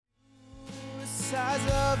sides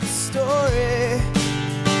of the story.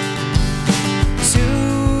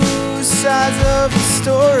 Two sides of the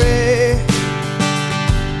story.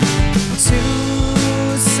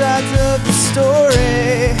 Two sides of the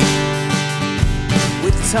story.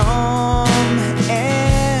 With Tom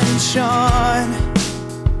and Sean.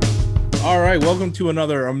 All right, welcome to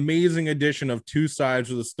another amazing edition of Two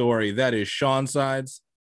Sides of the Story. That is Sean Sides.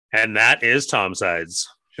 And that is Tom Sides.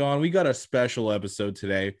 Sean, we got a special episode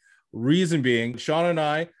today. Reason being, Sean and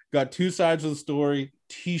I got Two Sides of the Story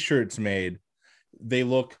t-shirts made. They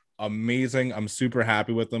look amazing. I'm super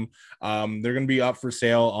happy with them. They're going to be up for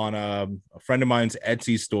sale on a friend of mine's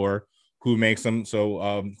Etsy store who makes them.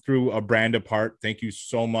 So through A Brand Apart, thank you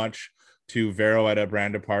so much to Vero at A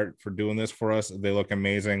Brand Apart for doing this for us. They look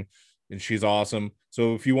amazing. And she's awesome.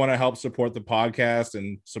 So if you want to help support the podcast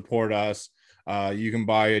and support us, you can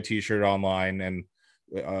buy a t-shirt online, and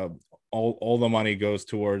all the money goes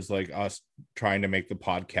towards like us trying to make the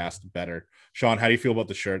podcast better. Sean, how do you feel about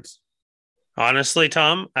the shirts? Honestly,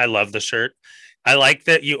 Tom, I love the shirt. I like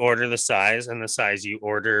that you order the size, and the size you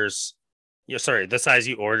ordered is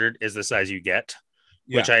the size you get.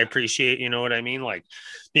 Which I appreciate, you know what I mean? Like,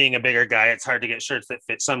 being a bigger guy, it's hard to get shirts that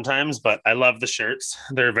fit sometimes, but I love the shirts.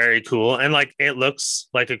 They're very cool. And like, it looks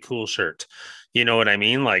like a cool shirt. You know what I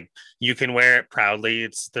mean? Like, you can wear it proudly.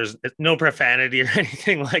 There's no profanity or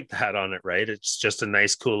anything like that on it, right? It's just a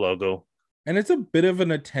nice, cool logo. And it's a bit of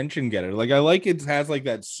an attention getter. Like, I like it has like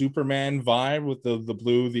that Superman vibe with the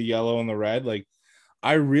blue, the yellow, and the red. Like,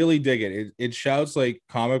 I really dig it. It shouts like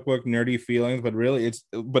comic book nerdy feelings, but really it's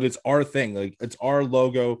our thing. Like, it's our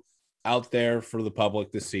logo out there for the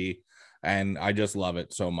public to see. And I just love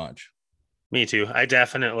it so much. Me too.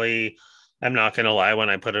 I'm not going to lie. When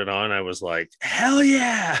I put it on, I was like, hell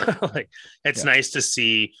yeah. Like, it's nice to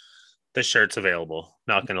see the shirts available.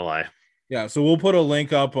 Not going to lie. Yeah. So we'll put a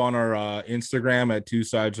link up on our Instagram at Two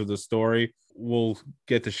Sides of the Story. We'll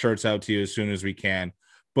get the shirts out to you as soon as we can.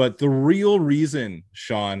 But the real reason,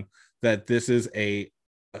 Sean, that this is a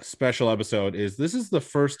special episode is this is the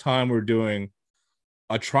first time we're doing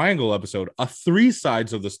a triangle episode, a three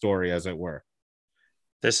sides of the story, as it were.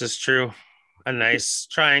 This is true. A nice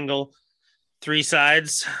triangle, three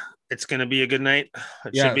sides. It's going to be a good night.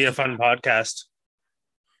 It should be a fun podcast.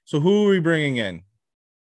 So who are we bringing in?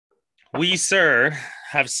 We, sir,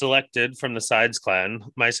 have selected from the Sides clan,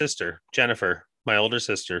 my sister, Jennifer, my older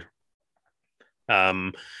sister.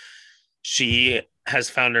 She has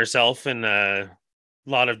found herself in a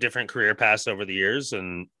lot of different career paths over the years,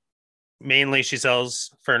 and mainly she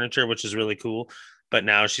sells furniture, which is really cool. But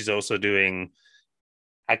now she's also doing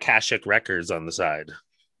Akashic Records on the side.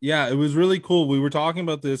 Yeah, it was really cool. We were talking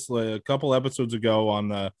about this a couple episodes ago on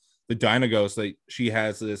the Dynaghost, that she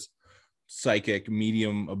has this psychic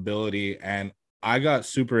medium ability, and I got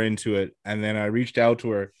super into it. And then I reached out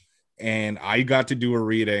to her, and I got to do a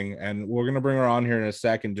reading, and we're going to bring her on here in a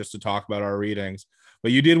second just to talk about our readings.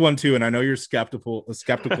 But you did one too, and I know you're skeptical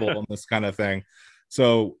on this kind of thing.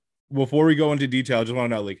 So before we go into detail, I just want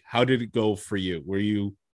to know, like, how did it go for you? Were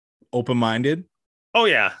you open-minded? Oh,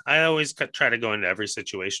 yeah. I always try to go into every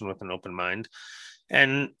situation with an open mind.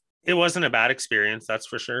 And it wasn't a bad experience, that's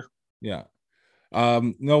for sure. Yeah.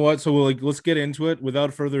 You know what? So let's get into it.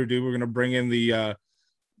 Without further ado, we're going to bring in the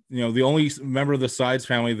only member of the Sides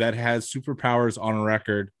family that has superpowers on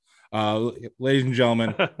record. Ladies and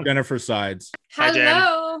gentlemen, Jennifer Sides.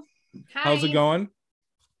 Hello. Hi. How's it going?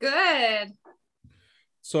 Good.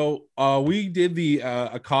 So we did the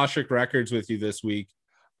Akashic Records with you this week.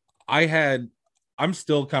 I'm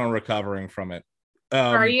still kind of recovering from it.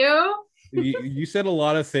 Are you? You said a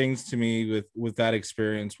lot of things to me with that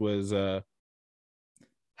experience. Was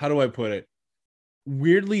how do I put it?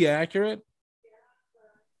 Weirdly accurate.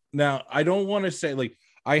 Now, I don't want to say, like,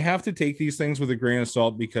 I have to take these things with a grain of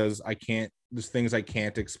salt because there's things I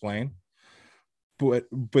can't explain. But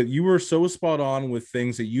you were so spot on with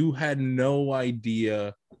things that you had no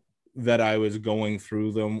idea that I was going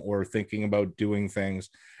through them or thinking about doing things.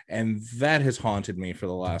 And that has haunted me for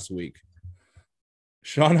the last week.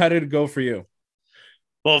 Sean, how did it go for you?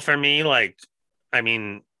 Well, for me,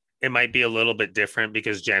 it might be a little bit different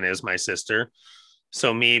because Jen is my sister.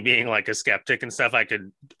 So me being like a skeptic and stuff, I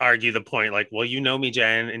could argue the point like, well, you know me,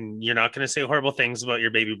 Jen, and you're not going to say horrible things about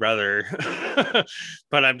your baby brother.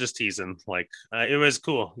 But I'm just teasing. Like, it was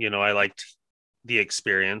cool. You know, I liked the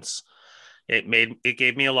experience. It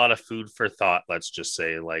gave me a lot of food for thought. Let's just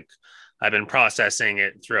say, like, I've been processing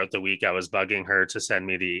it throughout the week. I was bugging her to send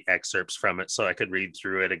me the excerpts from it so I could read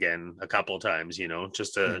through it again a couple of times, you know,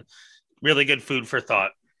 just a really good food for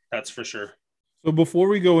thought. That's for sure. So before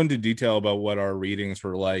we go into detail about what our readings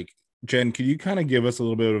were like, Jen, could you kind of give us a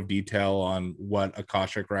little bit of detail on what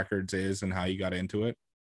Akashic Records is and how you got into it?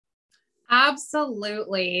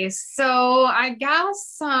 Absolutely. So I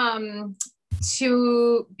guess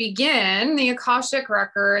to begin, the Akashic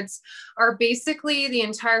Records are basically the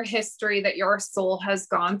entire history that your soul has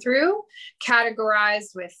gone through,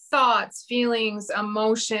 categorized with thoughts, feelings,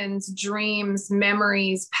 emotions, dreams,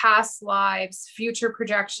 memories, past lives, future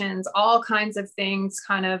projections, all kinds of things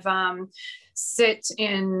kind of sit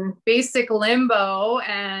in basic limbo.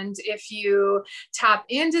 And if you tap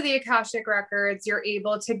into the Akashic Records, you're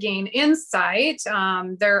able to gain insight.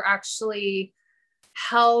 They're actually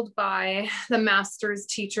held by the masters,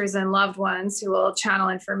 teachers, and loved ones who will channel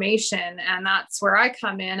information. And that's where I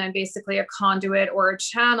come in. I'm basically a conduit or a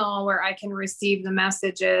channel where I can receive the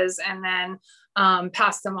messages and then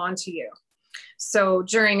pass them on to you. So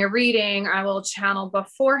during a reading, I will channel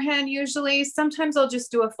beforehand usually. Sometimes I'll just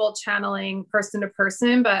do a full channeling person to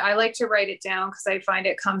person, but I like to write it down because I find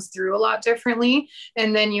it comes through a lot differently.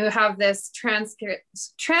 And then you have this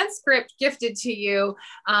transcript gifted to you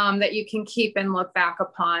that you can keep and look back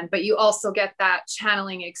upon. But you also get that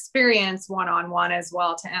channeling experience one-on-one as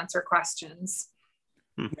well to answer questions.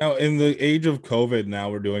 Now, in the age of COVID, now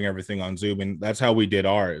we're doing everything on Zoom, and that's how we did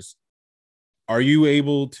ours. Are you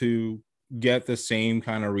able to get the same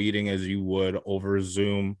kind of reading as you would over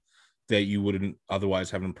Zoom that you wouldn't otherwise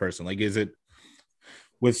have in person? Like, is it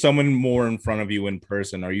with someone more in front of you in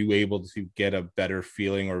person, are you able to get a better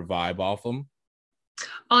feeling or vibe off them?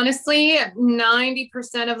 Honestly,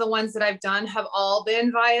 90% of the ones that I've done have all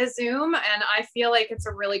been via Zoom. And I feel like it's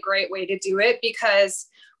a really great way to do it because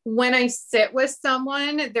when I sit with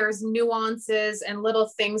someone, there's nuances and little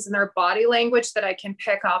things in their body language that I can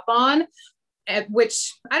pick up on,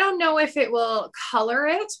 which I don't know if it will color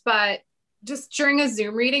it, but just during a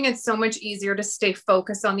Zoom reading, it's so much easier to stay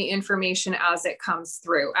focused on the information as it comes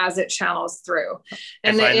through, as it channels through.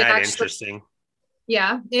 And I find that actually, interesting.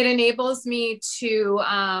 yeah, it enables me to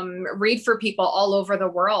read for people all over the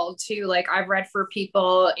world too. Like I've read for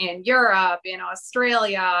people in Europe, in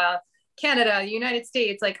Australia, Canada, United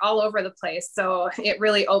States, like all over the place. So it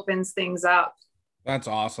really opens things up. That's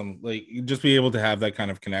awesome. Like, you just be able to have that kind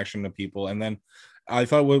of connection to people. And then I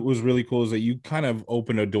thought what was really cool is that you kind of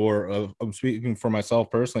opened a door of, I'm speaking for myself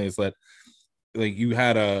personally, is that like you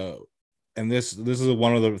had and this is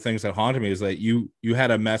one of the things that haunted me, is that you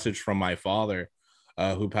had a message from my father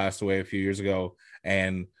who passed away a few years ago,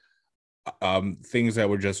 and things that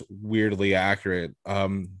were just weirdly accurate.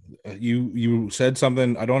 You said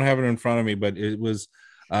something, I don't have it in front of me, but it was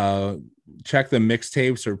check the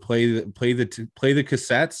mixtapes or play the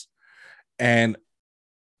cassettes. And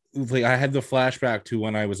like I had the flashback to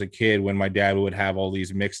when I was a kid, when my dad would have all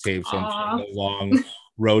these mixtapes on the long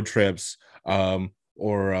road trips.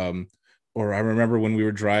 Or I remember when we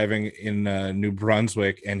were driving in New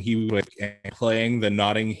Brunswick, and he was playing the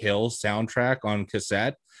Notting Hill soundtrack on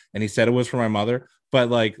cassette, and he said it was for my mother. But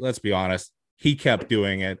like, let's be honest, he kept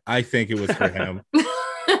doing it. I think it was for him.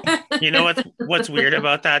 You know what's weird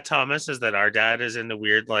about that, Thomas, is that our dad is in the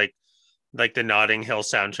weird like the Notting Hill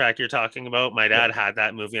soundtrack you're talking about. My dad had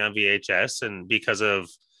that movie on VHS, and because of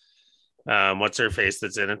what's her face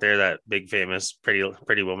that's in it there, that big famous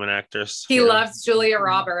pretty woman actress, he loves Julia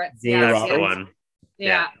Roberts. That's the one.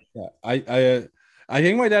 Yeah. I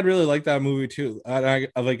think my dad really liked that movie too.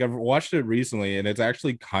 I've watched it recently, and it's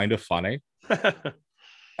actually kind of funny.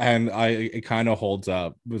 And it kind of holds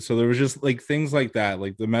up. But so there was just like things like that,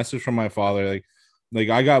 like the message from my father, like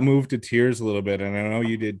I got moved to tears a little bit, and I know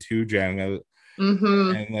you did too, Jen.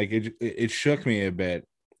 And like it shook me a bit,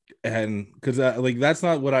 and because like that's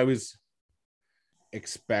not what I was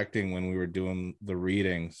expecting when we were doing the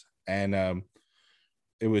readings, and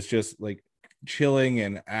it was just like chilling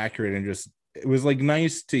and accurate, and just it was like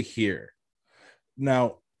nice to hear.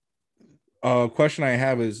 Now, a question I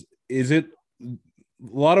have is it?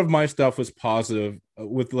 A lot of my stuff was positive,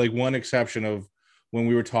 with like one exception of when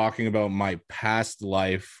we were talking about my past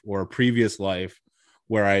life or previous life,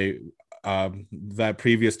 where I that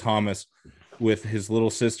previous Thomas with his little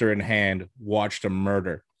sister in hand watched a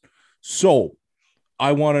murder. So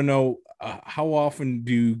I want to know, how often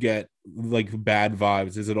do you get like bad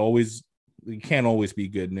vibes? Is it always, it can't always be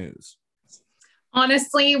good news?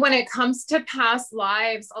 Honestly, when it comes to past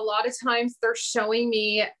lives, a lot of times they're showing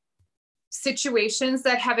me situations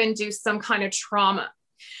that have induced some kind of trauma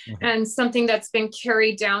and something that's been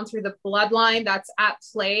carried down through the bloodline that's at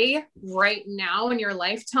play right now in your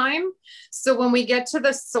lifetime. So when we get to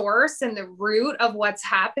the source and the root of what's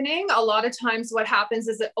happening, a lot of times what happens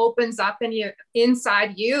is it opens up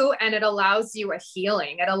inside you, and it allows you a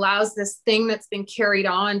healing. It allows this thing that's been carried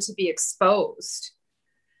on to be exposed.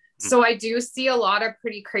 So I do see a lot of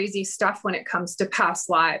pretty crazy stuff when it comes to past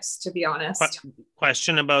lives, to be honest.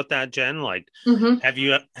 Question about that, Jen. Like, have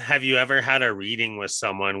you ever had a reading with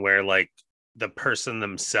someone where like the person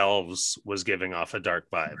themselves was giving off a dark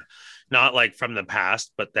vibe? Not like from the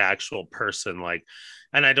past, but the actual person, like,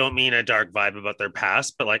 and I don't mean a dark vibe about their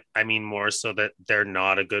past, but like, I mean more so that they're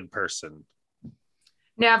not a good person.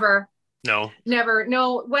 Never. Never.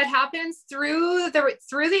 No. What happens through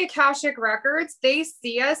the Akashic records, they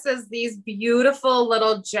see us as these beautiful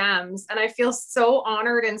little gems. And I feel so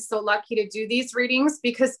honored and so lucky to do these readings,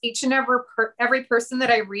 because each and every person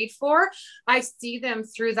that I read for, I see them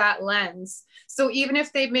through that lens. So even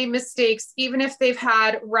if they've made mistakes, even if they've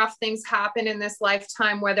had rough things happen in this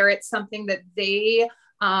lifetime, whether it's something that they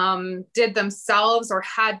did themselves or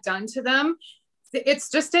had done to them, it's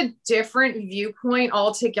just a different viewpoint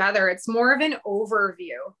altogether. It's more of an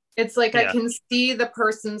overview. It's like, I can see the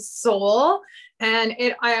person's soul, and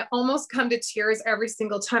I almost come to tears every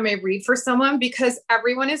single time I read for someone, because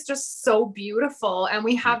everyone is just so beautiful and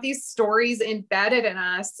we have these stories embedded in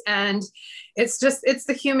us. And it's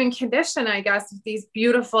the human condition, I guess, these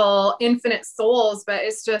beautiful infinite souls. But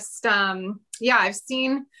it's just, I've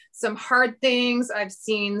seen some hard things. I've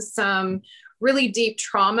seen some really deep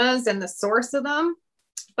traumas and the source of them,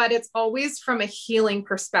 but it's always from a healing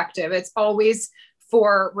perspective. It's always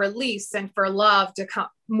for release and for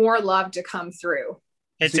more love to come through.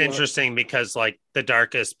 It's interesting because like the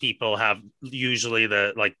darkest people have usually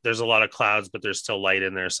there's a lot of clouds, but there's still light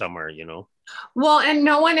in there somewhere, you know? Well, and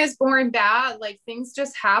no one is born bad. Like, things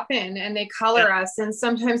just happen and they color us. And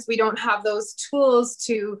sometimes we don't have those tools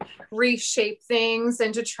to reshape things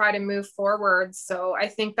and to try to move forward. So I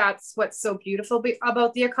think that's what's so beautiful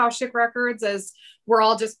about the Akashic records, is we're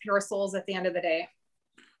all just pure souls at the end of the day.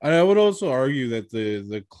 And I would also argue that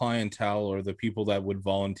the clientele or the people that would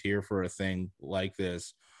volunteer for a thing like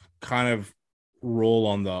this kind of roll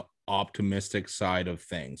on the optimistic side of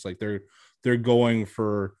things. Like they're going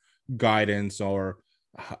for guidance or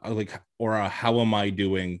a how am I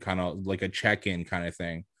doing, kind of like a check-in kind of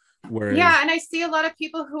thing. Whereas, and I see a lot of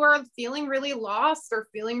people who are feeling really lost or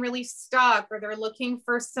feeling really stuck, or they're looking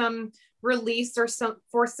for some release or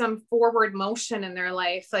some forward motion in their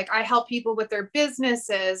life. Like, I help people with their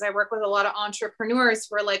businesses. I work with a lot of entrepreneurs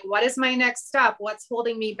who are like, what is my next step? What's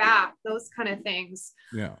holding me back? Those kind of things.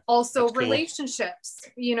 Yeah. Also, that's cool. Relationships,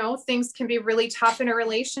 things can be really tough in a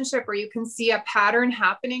relationship where you can see a pattern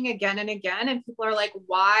happening again and again. And people are like,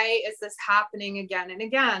 why is this happening again and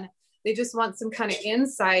again? They just want some kind of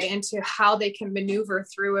insight into how they can maneuver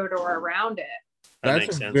through it or around it.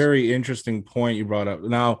 That's a very interesting point you brought up.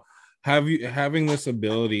 Now, having this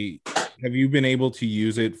ability, have you been able to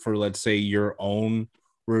use it for, let's say, your own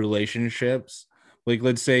relationships? Like,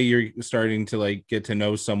 let's say you're starting to like get to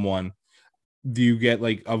know someone. Do you get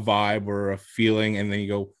like a vibe or a feeling, and then you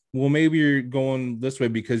go, well, maybe you're going this way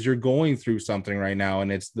because you're going through something right now,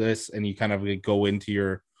 and it's this, and you kind of like go into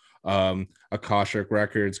your Akashic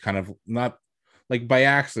records, kind of not like by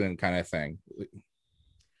accident kind of thing?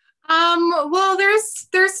 Well,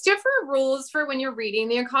 there's different rules for when you're reading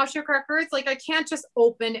the Akashic records. Like, I can't just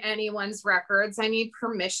open anyone's records. I need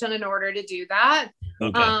permission in order to do that.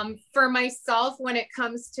 Okay. For myself, when it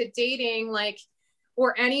comes to dating,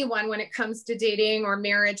 or anyone, when it comes to dating or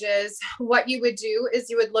marriages, what you would do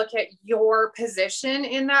is you would look at your position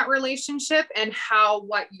in that relationship and how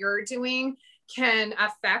what you're doing can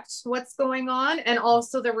affect what's going on, and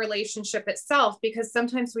also the relationship itself, because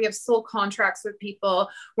sometimes we have soul contracts with people.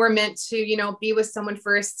 We're meant to, be with someone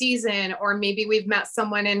for a season, or maybe we've met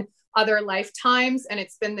someone in other lifetimes and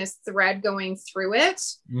it's been this thread going through it.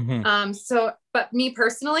 Mm-hmm. But me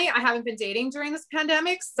personally, I haven't been dating during this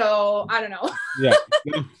pandemic, so I don't know. Yeah,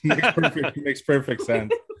 makes perfect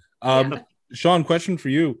sense. Sean, question for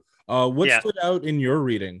you. What stood out in your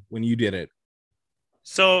reading when you did it?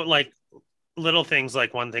 So like little things,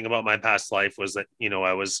 like one thing about my past life was that,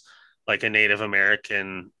 I was like a Native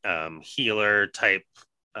American healer type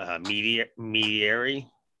mediary.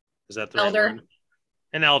 Is that the elder? Right word?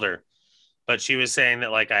 An elder. But she was saying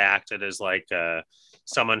that like I acted as like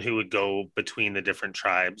someone who would go between the different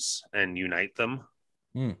tribes and unite them.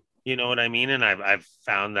 You know what I mean? And I've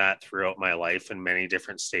found that throughout my life in many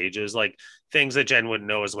different stages, like things that Jen wouldn't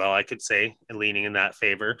know as well, I could say, and leaning in that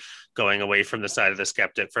favor, going away from the side of the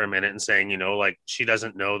skeptic for a minute and saying, like she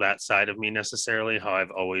doesn't know that side of me necessarily, how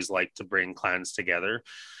I've always liked to bring clans together.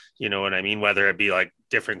 You know what I mean? Whether it be like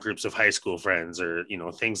different groups of high school friends or,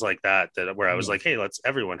 things like that where I was like, hey, let's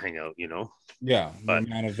everyone hang out, Yeah. But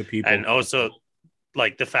man of the people. And also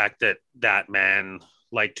like the fact that man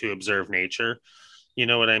liked to observe nature. You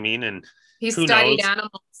know what I mean? And he studied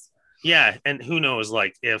animals. Yeah, and who knows,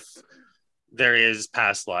 like if there is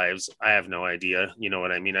past lives, I have no idea. You know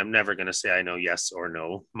what I mean? I'm never going to say I know yes or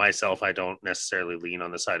no. Myself, I don't necessarily lean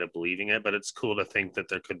on the side of believing it, but it's cool to think that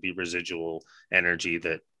there could be residual energy,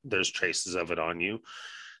 that there's traces of it on you.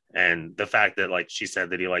 And the fact that, like she said,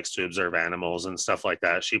 that he likes to observe animals and stuff like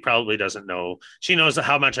that, she probably doesn't know. She knows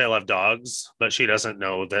how much I love dogs, but she doesn't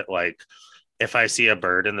know that, like, if I see a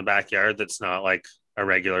bird in the backyard that's not like a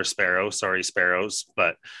regular sparrow, sorry, sparrows,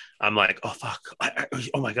 but I'm like, oh, fuck.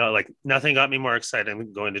 Oh my God. Like, nothing got me more excited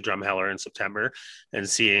than going to Drumheller in September and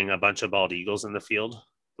seeing a bunch of bald eagles in the field,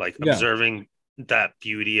 like observing that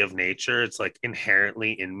beauty of nature. It's like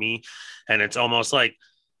inherently in me. And it's almost like,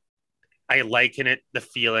 I liken it, the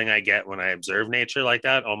feeling I get when I observe nature like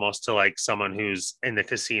that, almost to like someone who's in the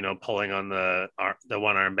casino pulling on the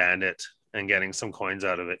one arm bandit and getting some coins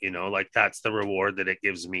out of it, you know, like that's the reward that it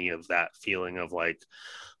gives me, of that feeling of like,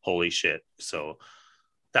 holy shit. So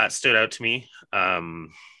that stood out to me. I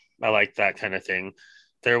like that kind of thing.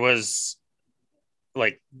 There was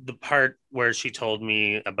like the part where she told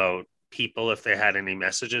me about people, if they had any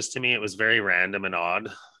messages to me. It was very random and odd,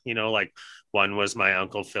 you know, like one was my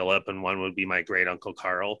uncle Philip and one would be my great uncle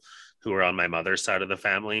Carl, who were on my mother's side of the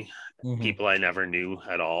family. People I never knew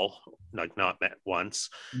at all, like not met once.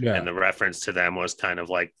 And the reference to them was kind of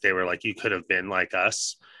like, they were like, you could have been like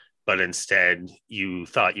us, but instead you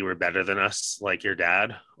thought you were better than us, like your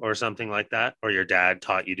dad or something like that, or your dad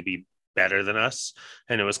taught you to be better than us.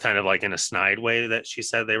 And it was kind of like in a snide way that she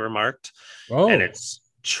said they were marked. And it's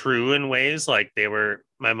true in ways. Like, they were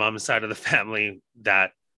my mom's side of the family,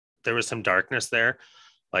 that there was some darkness there.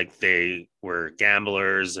 Like, they were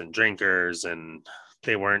gamblers and drinkers, and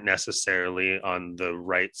they weren't necessarily on the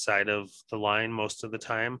right side of the line most of the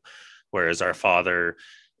time. Whereas our father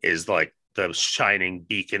is like the shining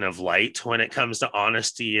beacon of light when it comes to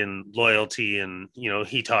honesty and loyalty. And, you know,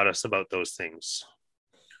 he taught us about those things.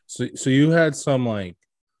 So you had some like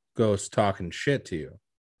ghosts talking shit to you.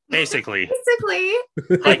 Basically.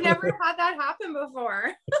 I've never had that happen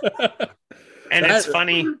before. And it's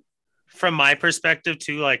funny from my perspective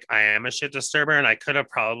too, like I am a shit disturber, and I could have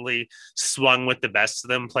probably swung with the best of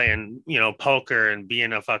them playing, you know, poker and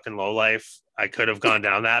being a fucking lowlife. I could have gone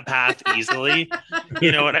down that path easily.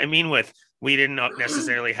 You know what I mean? We didn't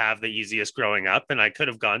necessarily have the easiest growing up, and I could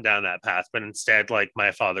have gone down that path, but instead, like,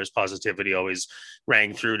 my father's positivity always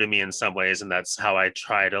rang through to me in some ways. And that's how I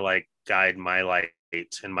try to like guide my light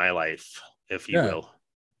in my life, if you will.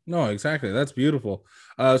 No, exactly. That's beautiful.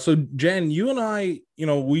 So Jen, you and I, you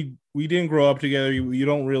know, we didn't grow up together. You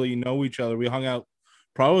don't really know each other. We hung out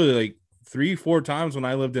probably like 3-4 times when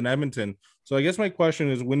I lived in Edmonton. So I guess my question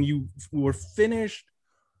is, when you were finished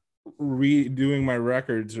doing my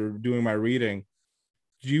records or doing my reading,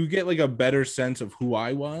 do you get like a better sense of who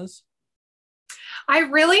I was? I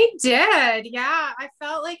really did. Yeah. I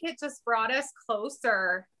felt like it just brought us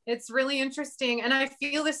closer. It's really interesting. And I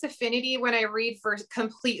feel this affinity when I read for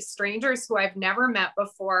complete strangers who I've never met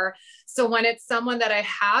before. So when it's someone that I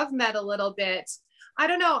have met a little bit, I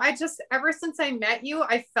don't know. I just, ever since I met you,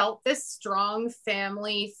 I felt this strong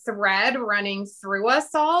family thread running through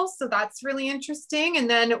us all. So that's really interesting. And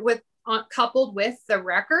then coupled with the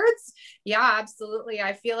records, yeah, absolutely.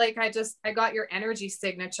 I feel like I got your energy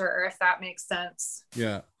signature, if that makes sense.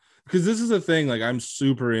 Yeah, because this is a thing like I'm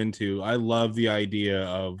super into. I love the idea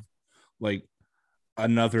of like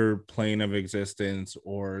another plane of existence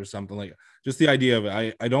or something, like just the idea of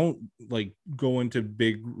it. I don't like go into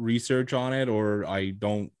big research on it, or I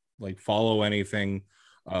don't like follow anything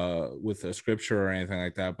with a scripture or anything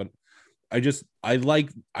like that, but I like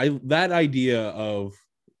that idea of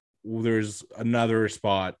there's another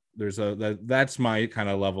spot, that's my kind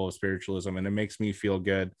of level of spiritualism, and it makes me feel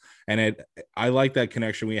good. And I like that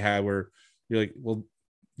connection we had where you're like, well,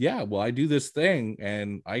 yeah, well, I do this thing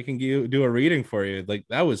and I can do a reading for you. Like,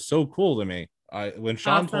 that was so cool to me. When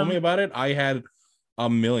Sean told me about it, I had a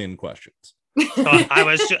million questions. So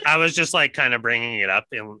I was just like kind of bringing it up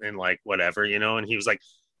in like whatever, you know, and he was like,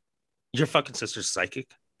 your fucking sister's psychic?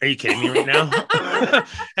 Are you kidding me right now?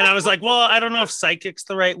 And I was like, well, I don't know if psychic's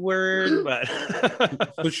the right word, but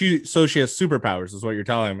so she has superpowers is what you're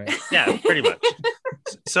telling me. Yeah, pretty much.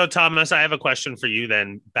 So Thomas, I have a question for you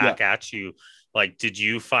then back at you. Like, did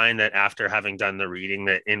you find that after having done the reading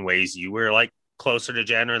that in ways you were like closer to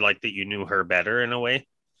Jen, or like that you knew her better in a way?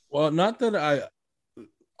 Well, not that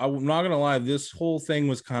I'm not gonna lie, this whole thing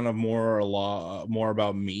was kind of more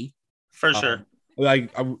about me. For sure.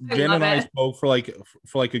 Like Jen and I spoke for like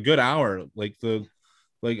a good hour. Like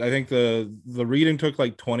I think the reading took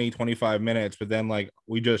like 20-25 minutes, but then like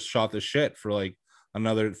we just shot the shit for like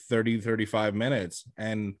another 30-35 minutes.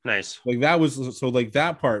 And Nice. like that was so like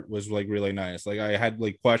that part was like really nice. Like I had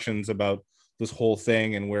like questions about this whole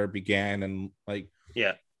thing and where it began, and like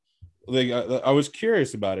Yeah. like I was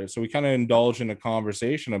curious about it, so we kind of indulged in a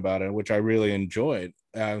conversation about it, which I really enjoyed.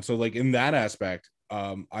 So like in that aspect,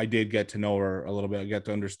 I did get to know her a little bit. I got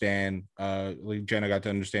to understand like Jen, I got to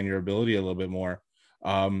understand your ability a little bit more.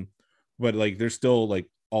 But like there's still like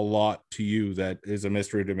a lot to you that is a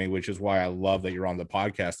mystery to me, which is why I love that you're on the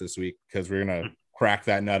podcast this week, because we're gonna crack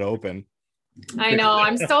that nut open. I know.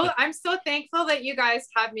 I'm so thankful that you guys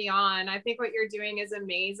have me on. I think what you're doing is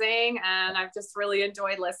amazing, and I've just really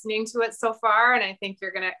enjoyed listening to it so far. And I think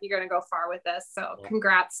you're gonna go far with this. So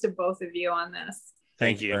congrats to both of you on this.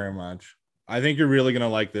 Thank you very much. I think you're really gonna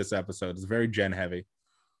like this episode. It's very Jen heavy.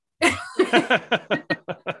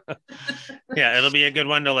 Yeah, it'll be a good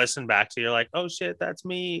one to listen back to. You're like, oh shit, that's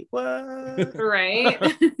me. What? Right.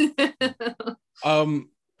 The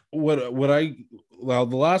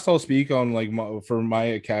last I'll speak on like for my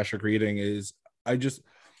Akashic reading is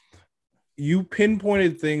you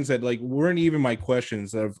pinpointed things that like weren't even my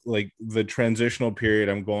questions of like the transitional period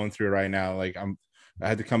I'm going through right now. Like I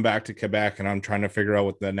had to come back to Quebec and I'm trying to figure out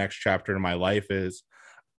what the next chapter in my life is.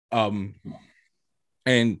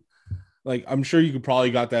 And like I'm sure you could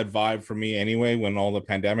probably got that vibe from me anyway when all the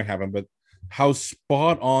pandemic happened, but how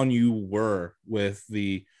spot on you were with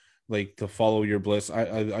the like to follow your bliss.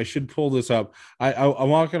 I should pull this up. I'm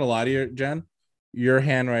not gonna lie to you, Jen. Your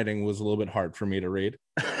handwriting was a little bit hard for me to read.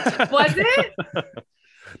 Was it?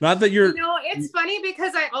 Not that you're. You know, it's funny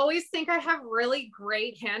because I always think I have really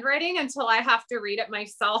great handwriting until I have to read it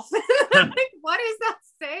myself. I'm like, what does that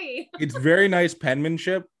say? It's very nice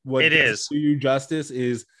penmanship. What it is to you justice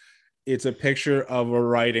is it's a picture of a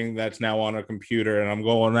writing that's now on a computer, and I'm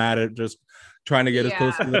going at it just trying to get as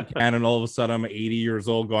close as I can, and all of a sudden I'm 80 years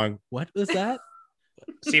old going, what was that?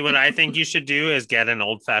 See, what I think you should do is get an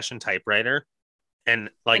old-fashioned typewriter and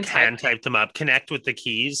like hand type them up, connect with the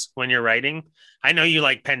keys when you're writing. I know you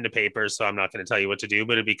like pen to paper, so I'm not going to tell you what to do,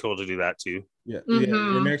 but it'd be cool to do that too. Yeah.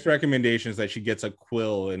 Your next recommendation is that she gets a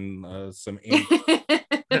quill and some ink.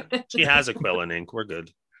 She has a quill and ink. We're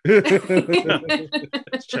good.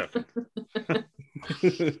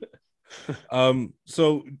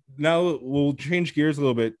 So now we'll change gears a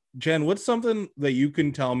little bit. Jen, what's something that you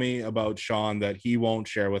can tell me about Sean that he won't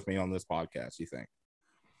share with me on this podcast, you think?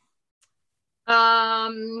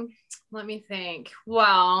 Let me think.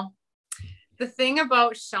 Well, the thing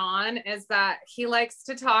about Sean is that he likes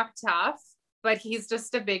to talk tough, but he's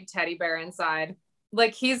just a big teddy bear inside.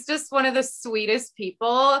 Like he's just one of the sweetest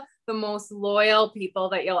people, the most loyal people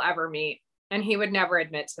that you'll ever meet. And he would never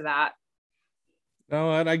admit to that. No,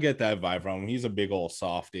 I get that vibe from him. He's a big old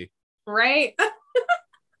softy. Right?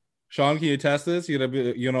 Sean, can you test this? You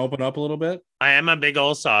gonna open up a little bit? I am a big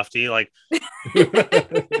old softy. Like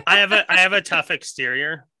I have a tough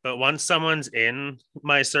exterior, but once someone's in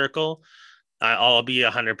my circle, I'll be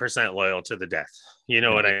 100% loyal to the death. You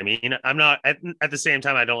know what I mean? I'm not at the same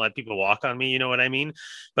time, I don't let people walk on me. You know what I mean?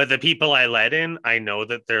 But the people I let in, I know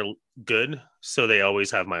that they're good. So they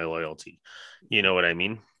always have my loyalty. You know what I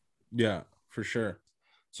mean? Yeah, for sure.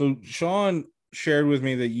 So Sean shared with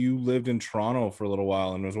me that you lived in Toronto for a little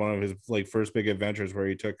while, and it was one of his like first big adventures where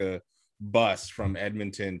he took a bus from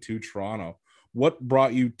Edmonton to Toronto. What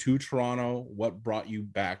brought you to Toronto? What brought you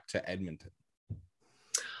back to Edmonton?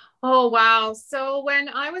 Oh, wow. So when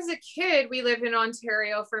I was a kid, we lived in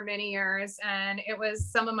Ontario for many years, and it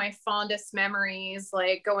was some of my fondest memories,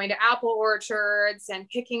 like going to apple orchards and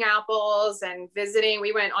picking apples and visiting.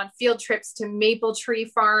 We went on field trips to maple tree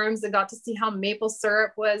farms and got to see how maple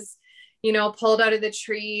syrup was, you know, pulled out of the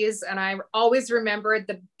trees. And I always remembered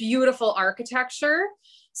the beautiful architecture.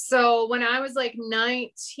 So when I was like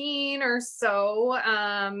 19 or so,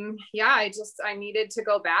 I needed to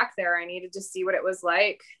go back there. I needed to see what it was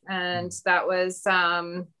like. And that was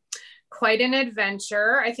quite an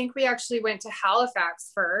adventure. I think we actually went to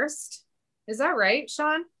Halifax first. Is that right,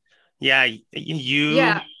 Sean? Yeah, you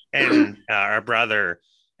and our brother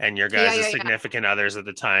and your guys' significant others at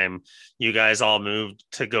the time, you guys all moved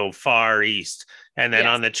to go far east. And then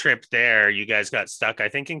on the trip there, you guys got stuck, I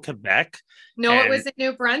think, in Quebec. No, it was in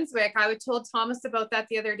New Brunswick. I told Thomas about that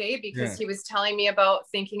the other day because he was telling me about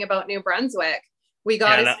thinking about New Brunswick. We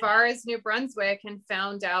got as far as New Brunswick and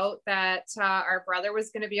found out that our brother was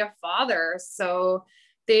going to be a father. So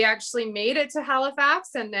they actually made it to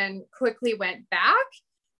Halifax and then quickly went back.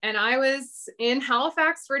 And I was in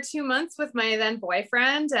Halifax for 2 months with my then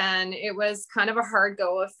boyfriend, and it was kind of a hard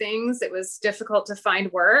go of things. It was difficult to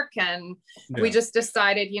find work, and we just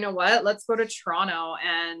decided, you know what, let's go to Toronto.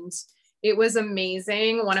 And It was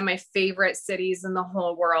amazing. One of my favorite cities in the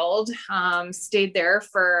whole world. Stayed there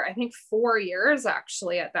for, I think, 4 years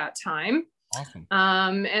actually at that time. Awesome.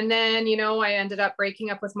 And then, I ended up breaking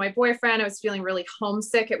up with my boyfriend. I was feeling really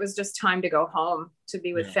homesick. It was just time to go home to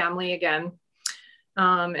be with family again.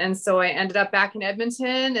 And so I ended up back in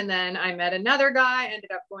Edmonton, and then I met another guy,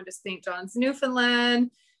 ended up going to St. John's,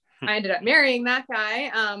 Newfoundland. I ended up marrying that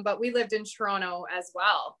guy. But we lived in Toronto as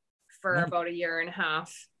well for about a year and a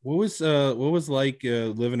half. What was like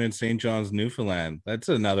living in St. John's, Newfoundland? That's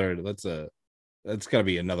gotta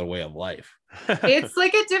be another way of life. It's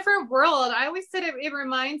like a different world. I always said it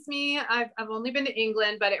reminds me, I've only been to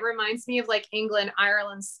England, but it reminds me of like England,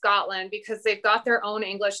 Ireland, Scotland, because they've got their own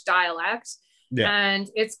English dialect. Yeah. And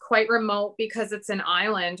it's quite remote because it's an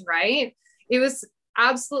island, right? It was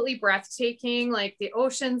absolutely breathtaking. Like the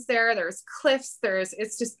ocean's there's cliffs,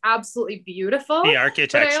 it's just absolutely beautiful. The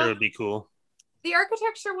architecture would be cool. The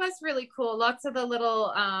architecture was really cool. Lots of the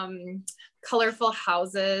little colorful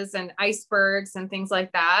houses and icebergs and things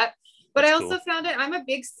like that. But I also found I'm a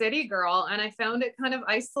big city girl, and I found it kind of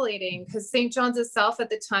isolating because St. John's itself at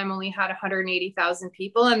the time only had 180,000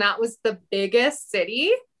 people, and that was the biggest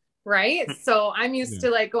city, right? So I'm used to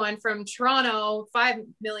like going from Toronto, 5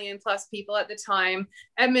 million plus people at the time,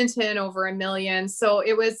 Edmonton over 1 million. So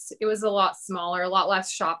it was a lot smaller, a lot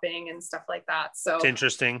less shopping and stuff like that. So it's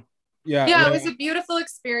interesting. Yeah, it was a beautiful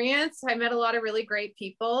experience. I met a lot of really great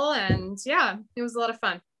people, and it was a lot of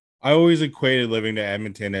fun. I always equated living to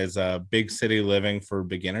Edmonton as a big city living for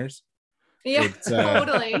beginners. Yeah,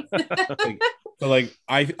 totally.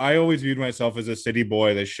 I always viewed myself as a city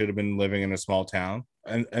boy that should have been living in a small town.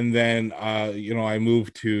 And then I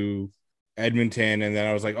moved to Edmonton, and then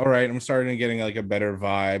I was like, all right, I'm starting to getting like a better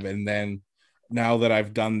vibe. And then now that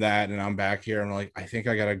I've done that and I'm back here, I'm like, I think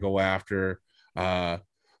I gotta go after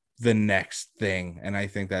the next thing. And I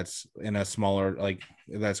think that's in a smaller,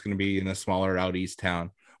 that's going to be in a smaller out east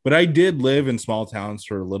town. But I did live in small towns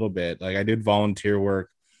for a little bit. Like I did volunteer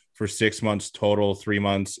work for 6 months total, 3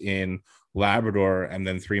 months in Labrador, and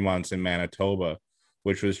then 3 months in Manitoba,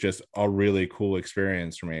 which was just a really cool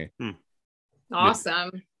experience for me.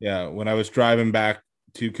 Awesome. Yeah. When I was driving back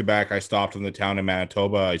to Quebec, I stopped in the town in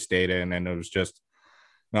Manitoba I stayed in, and it was just,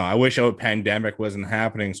 I wish a pandemic wasn't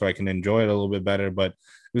happening so I can enjoy it a little bit better, but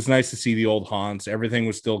it was nice to see the old haunts. Everything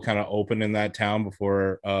was still kind of open in that town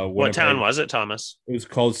before. What town was it, Thomas? It was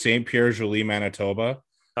called St. Pierre-Jolie, Manitoba.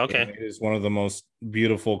 Okay. It is one of the most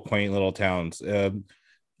beautiful, quaint little towns.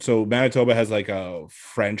 So Manitoba has like a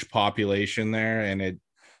French population there, and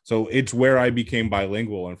it's where I became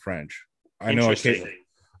bilingual in French. I know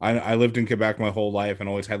I lived in Quebec my whole life and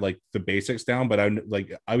always had like the basics down, but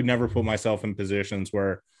I would never put myself in positions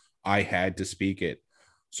where I had to speak it.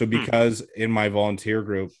 So because in my volunteer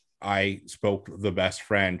group, I spoke the best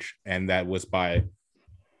French, and that was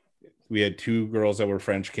we had 2 girls that were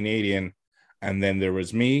French Canadian, and then there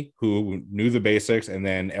was me who knew the basics, and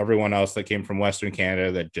then everyone else that came from Western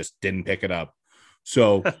Canada that just didn't pick it up.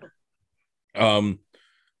 So,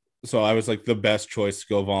 so I was like the best choice to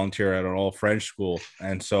go volunteer at an all French school.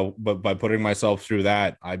 And so, but by putting myself through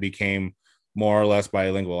that, I became more or less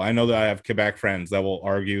bilingual. I know that I have Quebec friends that will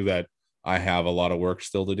argue that I have a lot of work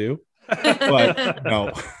still to do, but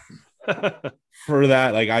no, for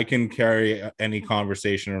that, like I can carry any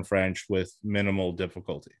conversation in French with minimal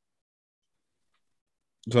difficulty.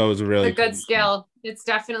 So it was a good skill. It's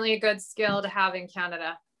definitely a good skill to have in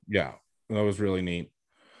Canada. Yeah, that was really neat.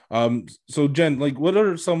 So Jen, like, what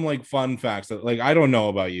are some like fun facts that like I don't know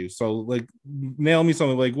about you? So like, nail me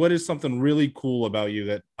something. Like, what is something really cool about you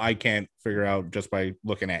that I can't figure out just by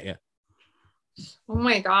looking at you? Oh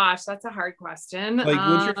my gosh, that's a hard question. Like,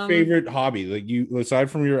 what's your favorite hobby? Like, you aside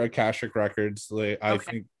from your Akashic records, like I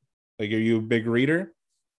think, like, are you a big reader?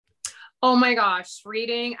 Oh my gosh,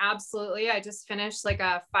 reading, absolutely. I just finished like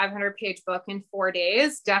a 500-page book in 4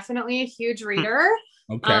 days. Definitely a huge reader.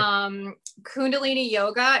 Okay. Kundalini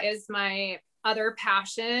yoga is my other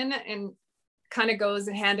passion and kind of goes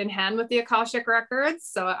hand in hand with the Akashic records.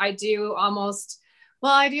 So I do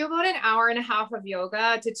about an hour and a half of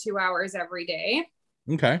yoga to 2 hours every day.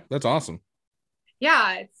 Okay, that's awesome.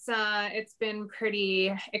 Yeah, it's been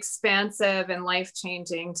pretty expansive and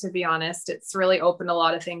life-changing, to be honest. It's really opened a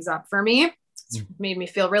lot of things up for me. It's made me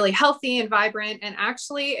feel really healthy and vibrant. And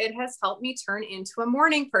actually, it has helped me turn into a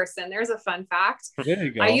morning person. There's a fun fact. There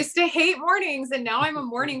you go. I used to hate mornings, and now I'm a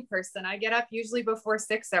morning person. I get up usually before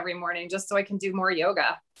 6 every morning just so I can do more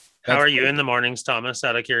yoga. How are you in the mornings, Thomas,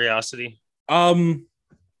 out of curiosity? Do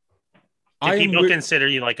people consider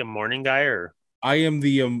you like a morning guy, or? I am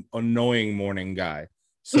the annoying morning guy.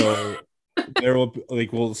 So there will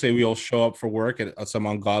like we'll say we'll show up for work at some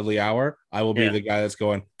ungodly hour. I will be Yeah. the guy that's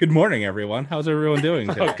going, "Good morning, everyone. How's everyone doing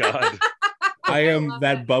today?" Oh God. I am love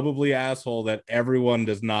that it. bubbly asshole that everyone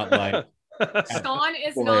does not like. Sean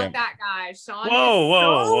is 4 not a.m. that guy. Sean Whoa, is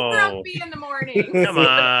whoa, so whoa. grumpy in the morning. Come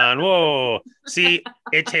on. Whoa. See,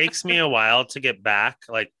 it takes me a while to get back.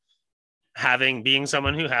 Like being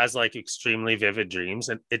someone who has like extremely vivid dreams,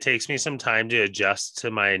 and it takes me some time to adjust to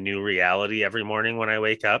my new reality every morning when I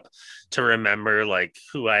wake up, to remember like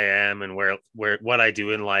who I am and where what I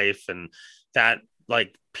do in life. And that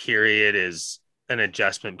like period is an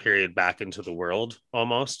adjustment period back into the world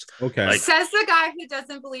almost. Okay. Like, Says the guy who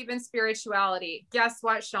doesn't believe in spirituality. Guess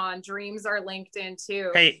what, Sean? Dreams are linked in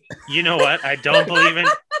too. hey, you know what? I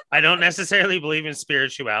don't necessarily believe in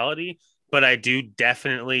spirituality, but I do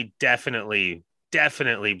definitely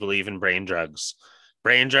believe in brain drugs.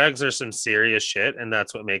 Brain drugs are some serious shit, and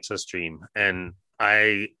that's what makes us dream. And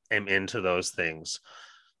I am into those things.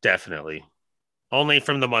 Definitely. Only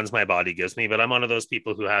from the ones my body gives me, but I'm one of those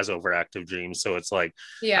people who has overactive dreams. So it's like,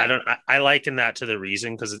 Yeah. I liken that to the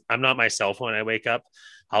reason, because I'm not myself when I wake up.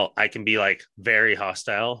 I can be like very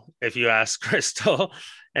hostile. If you ask Crystal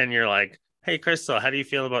and you're like, "Hey Crystal, how do you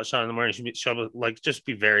feel about Sean in the morning?" She'll like just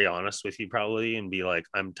be very honest with you probably and be like,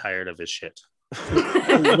 "I'm tired of his shit."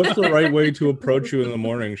 What's the right way to approach you in the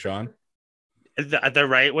morning, Sean? The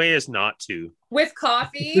right way is not to. With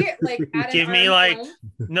coffee, like at Give an me arm's like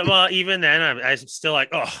length. no, well, even then I'm still like,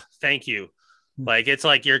 "Oh, thank you." Like it's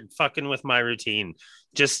like you're fucking with my routine.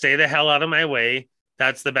 Just stay the hell out of my way.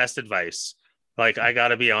 That's the best advice. Like I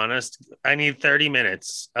gotta be honest, I need 30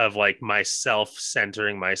 minutes of like myself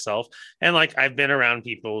centering myself. And like I've been around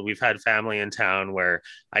people, we've had family in town where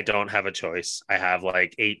I don't have a choice. I have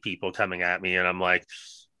like 8 people coming at me and I'm like,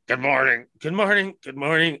 "Good morning, good morning, good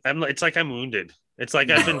morning." It's like I'm wounded. It's like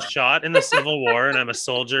I've been shot in the Civil War and I'm a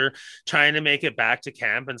soldier trying to make it back to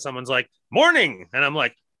camp, and someone's like, "Morning," and I'm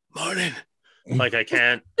like, "Morning." Like I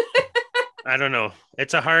can't. I don't know.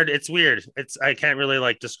 It's weird. I can't really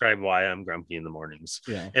like describe why I'm grumpy in the mornings.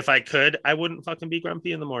 Yeah. If I could, I wouldn't fucking be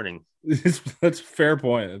grumpy in the morning. That's a fair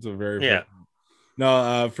point. That's a very Yeah. fair point.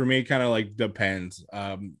 No, for me, kind of like depends.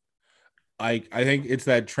 I think it's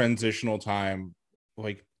that transitional time.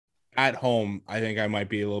 Like at home, I think I might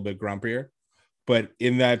be a little bit grumpier, but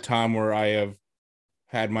in that time where I have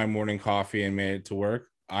had my morning coffee and made it to work,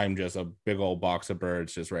 I'm just a big old box of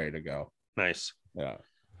birds, just ready to go. Nice. Yeah.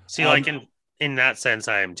 See, like in that sense,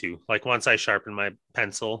 I am too. Like once I sharpen my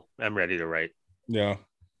pencil, I'm ready to write. Yeah.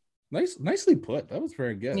 Nicely put. That was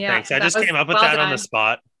very good. Yeah, Thanks. I that just was came up with well that on done. the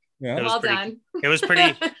spot. Yeah. It was Well pretty- done.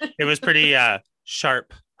 It was pretty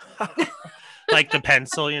sharp. Like the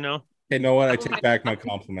pencil, you know. Hey, know what? I take back my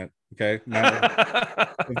compliment. Okay. Now,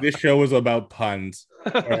 if this show was about puns,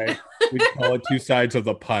 all right, we'd call it Two Sides of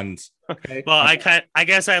the Puns. Okay. Well, I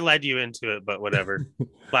guess I led you into it, but whatever.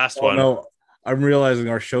 Last Oh, one. no, I'm realizing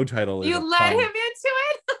our show title is You a led pun. him into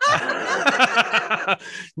it.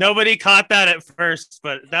 Nobody caught that at first,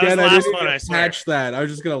 but that was Jen, the I last didn't one. even I swear. catch that. I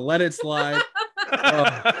was just gonna let it slide.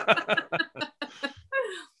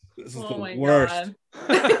 This is Oh the my worst.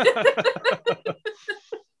 God.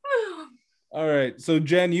 All right, so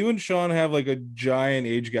Jen, you and Sean have like a giant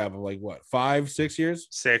age gap of like what, 5-6 years?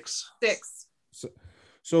 6. 6.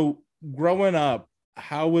 So growing up,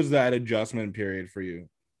 how was that adjustment period for you?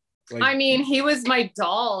 Like, I mean, he was my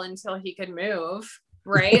doll until he could move,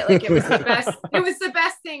 right? Like it was the best. It was the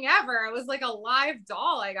best thing ever. It was like a live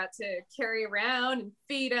doll I got to carry around and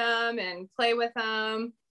feed him and play with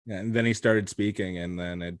him. yeah, and then he started speaking, and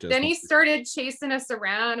then it just Then he started chasing us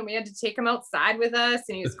around, and we had to take him outside with us,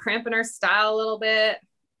 and he was cramping our style a little bit.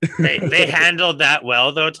 They handled that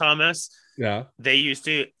well, though, Thomas. yeah. They used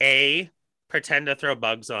to pretend to throw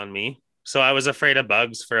bugs on me, so I was afraid of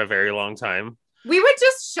bugs for a very long time. We would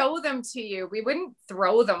just show them to you. We wouldn't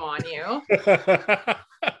throw them on you.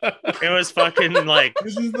 It was fucking like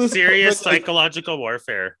This is the serious perfect, like, psychological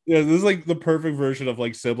warfare. yeah, this is like the perfect version of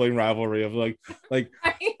like sibling rivalry of like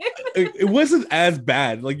it wasn't as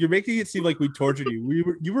bad. Like you're making it seem like we tortured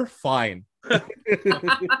you. You were fine.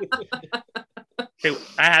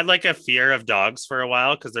 I had like a fear of dogs for a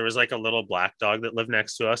while because there was like a little black dog that lived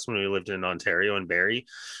next to us when we lived in Ontario in Barrie.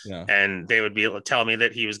 Yeah. And they would be able to tell me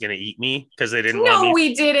that he was going to eat me because they didn't want me. No,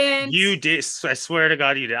 we didn't. You did. I swear to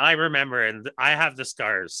God, you did. I remember, and I have the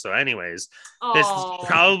scars. So, anyways, this Aw.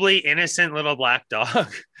 probably innocent little black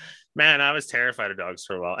dog. Man, I was terrified of dogs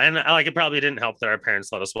for a while, and like it probably didn't help that our parents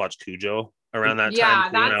let us watch Cujo around that Yeah,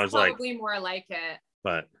 time. Too, and I that's was like, probably more like it.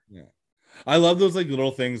 but I love those like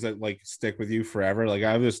little things that like stick with you forever. Like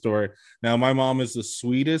I have this story. Now, my mom is the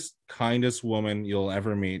sweetest, kindest woman you'll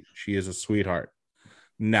ever meet. She is a sweetheart.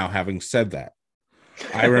 Now, having said that,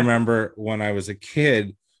 I remember when I was a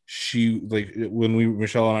kid, she like when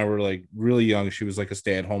Michelle and I were like really young, she was like a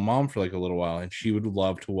stay-at-home mom for like a little while, and she would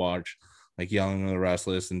love to watch like Young and the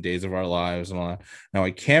Restless and Days of Our Lives and all that. Now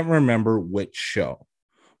I can't remember which show,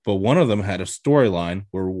 but one of them had a storyline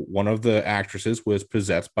where one of the actresses was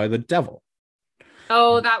possessed by the devil.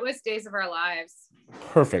 Oh, that was Days of Our Lives.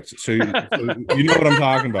 Perfect. So you know what I'm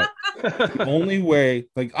talking about. The only way,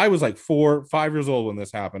 like I was like 4 or 5 years old when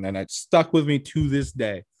this happened, and it stuck with me to this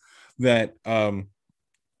day that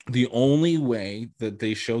the only way that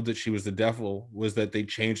they showed that she was the devil was that they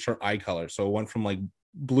changed her eye color. So it went from like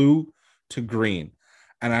blue to green.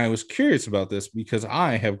 And I was curious about this because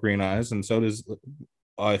I have green eyes, and so does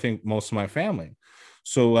I think most of my family.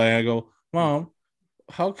 So I go, Mom,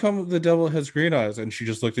 how come the devil has green eyes? And she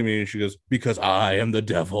just looked at me and she goes, because I am the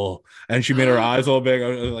devil. And she made her eyes all big. I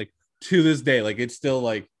was like, to this day, like it's still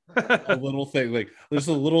like a little thing. Like there's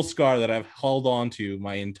a little scar that I've held on to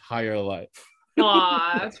my entire life.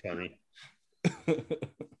 Aw. That's funny.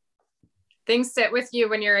 Things sit with you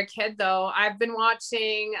when you're a kid, though. I've been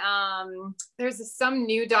watching, there's some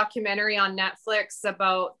new documentary on Netflix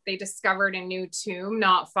about they discovered a new tomb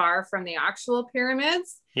not far from the actual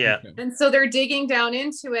pyramids. Yeah. And so they're digging down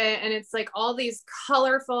into it, and it's like all these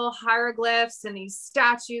colorful hieroglyphs and these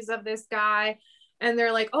statues of this guy. And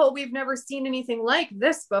they're like, oh, we've never seen anything like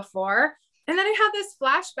this before. And then I had this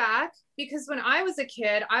flashback because when I was a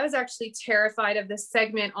kid, I was actually terrified of this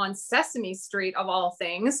segment on Sesame Street, of all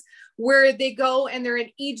things, where they go and they're in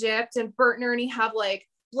Egypt, and Bert and Ernie have like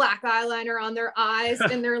black eyeliner on their eyes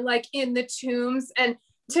and they're like in the tombs. And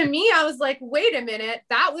to me, I was like, wait a minute,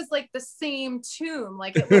 that was like the same tomb.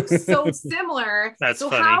 Like it looks so similar. That's so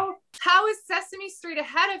funny. How is Sesame Street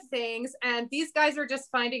ahead of things? And these guys are just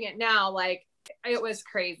finding it now. Like it was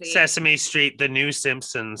crazy. Sesame Street, the new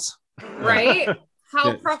Simpsons. Right?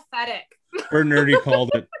 How Yeah. prophetic. Bert and Ernie called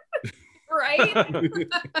it. Right?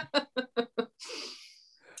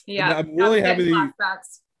 Yeah. I'm really happy that you,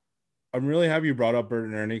 flashbacks. I'm really happy you brought up Bert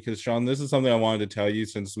and Ernie, because Sean, this is something I wanted to tell you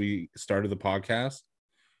since we started the podcast.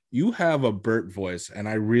 You have a Bert voice, and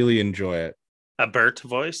I really enjoy it. A Bert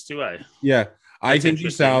voice, do I? Yeah, I That's think you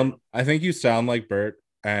interesting. sound like Bert,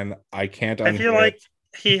 and I can't. I feel unhear like it.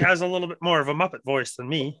 he has a little bit more of a Muppet voice than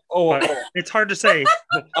me. Oh, But it's hard to say.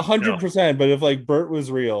 100%. But if like Bert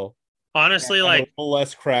was real, Honestly, and like a little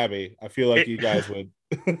less crabby, I feel like It- you guys would.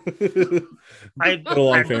 I'd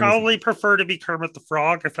along famously. probably prefer to be Kermit the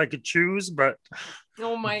Frog if I could choose, but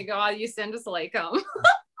Oh my God, you sound just like him.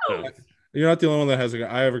 You're not the only one that has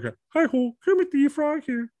a. I have a. Hi ho, Kermit the Frog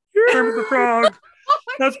here. Kermit the Frog.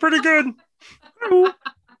 That's pretty good. Hi-ho.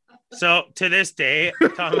 So to this day,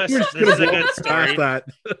 Thomas, We're this just gonna is a blow good past story. that.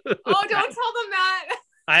 Oh, don't tell them that.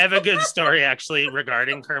 I have a good story actually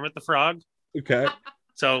regarding Kermit the Frog. Okay.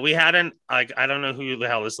 So we had I don't know who the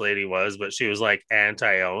hell this lady was, but she was like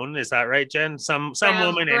anti-own. Is that right, Jen? Some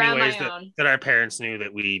woman, anyways, that our parents knew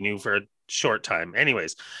that we knew for a short time.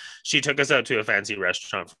 Anyways, she took us out to a fancy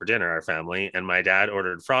restaurant for dinner, our family, and my dad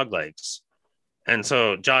ordered frog legs. And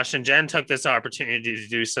so Josh and Jen took this opportunity to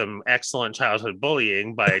do some excellent childhood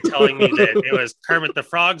bullying by telling me that it was Kermit the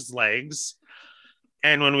Frog's legs.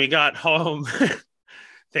 And when we got home,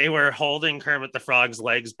 they were holding Kermit the Frog's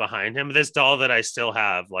legs behind him, this doll that I still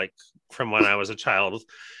have, like from when I was a child,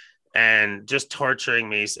 and just torturing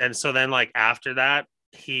me. And so then, like, after that,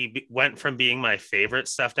 he went from being my favorite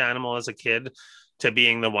stuffed animal as a kid to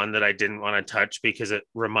being the one that I didn't want to touch because it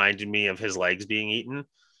reminded me of his legs being eaten.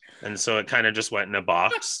 And so it kind of just went in a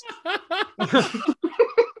box.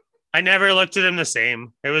 I never looked at him the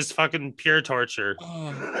same. It was fucking pure torture.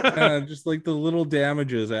 Oh, man, just like the little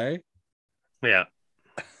damages, eh? Yeah.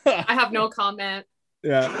 I have no comment.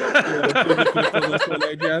 Yeah.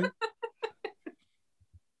 Jen?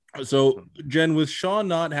 So, Jen, with Sean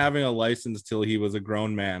not having a license till he was a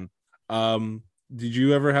grown man, did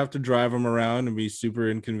you ever have to drive him around and be super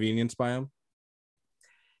inconvenienced by him?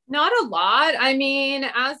 Not a lot. I mean,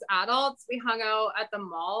 as adults, we hung out at the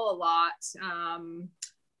mall a lot.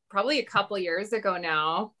 Probably a couple years ago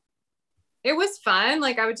now. It was fun.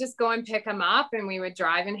 Like I would just go and pick him up and we would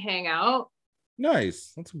drive and hang out.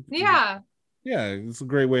 Nice. Yeah. Yeah, it's a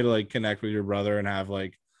great way to like connect with your brother and have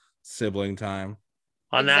like sibling time.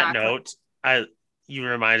 On that Exactly. note, you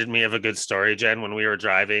reminded me of a good story, Jen, when we were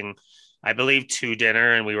driving, I believe, to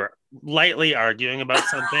dinner and we were lightly arguing about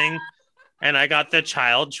something. And I got the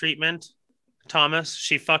child treatment, Thomas.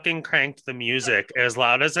 She fucking cranked the music as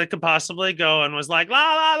loud as it could possibly go and was like,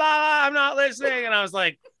 la, la, la, la, I'm not listening. And I was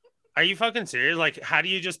like, are you fucking serious? Like, how do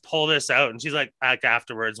you just pull this out? And she's like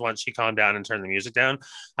afterwards, once she calmed down and turned the music down,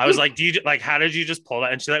 I was like, how did you just pull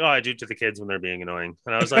that? And she's like, oh, I do it to the kids when they're being annoying.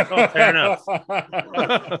 And I was like, oh, fair enough.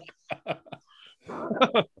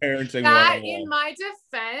 Parenting That 101. in my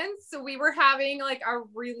defense, we were having like a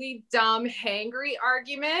really dumb hangry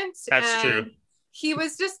argument. That's and true. He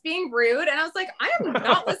was just being rude. And I was like, I am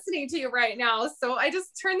not listening to you right now. So I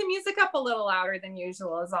just turned the music up a little louder than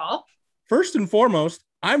usual is all. First and foremost,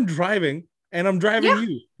 I'm driving and I'm driving Yeah.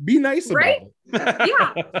 you. Be nice about Right? it.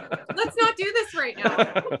 Yeah. Let's not do this right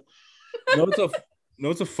now.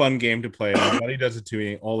 It's a fun game to play. My buddy does it to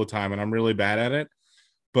me all the time, and I'm really bad at it.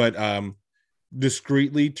 But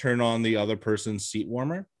discreetly turn on the other person's seat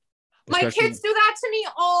warmer. My Especially- kids do that to me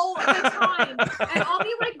all the time. And I'll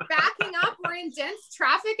be like backing up. We're in dense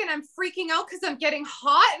traffic and I'm freaking out because I'm getting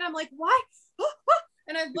hot. And I'm like, what?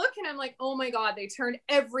 And I look and I'm like, oh my God, they turned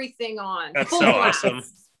everything on. That's Full so blast. awesome.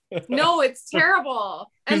 No, it's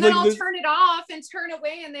terrible. And 'Cause, then like, I'll turn it off and turn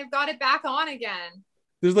away and they've got it back on again.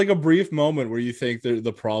 There's like a brief moment where you think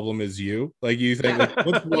the problem is you. Like you think, Yeah. like,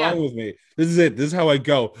 what's wrong Yeah. with me? This is it. This is how I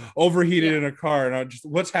go. Overheated Yeah. in a car, and I'm just,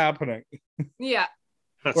 what's happening? Yeah.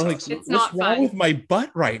 That's Or like, awesome. It's what's not wrong fun. with my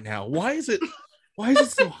butt right now? Why is it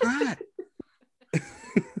so hot?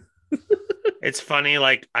 It's funny,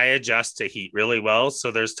 like I adjust to heat really well.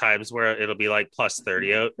 So there's times where it'll be like plus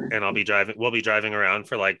 30 out and we'll be driving around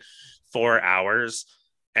for like 4 hours.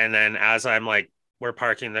 And then as I'm like, we're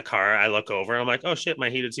parking the car, I look over and I'm like, oh shit,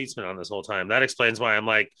 my heated seat's been on this whole time. That explains why I'm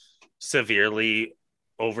like severely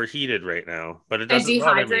overheated right now. But it And doesn't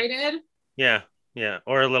bother me. dehydrated. Yeah.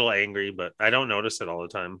 Or a little angry, but I don't notice it all the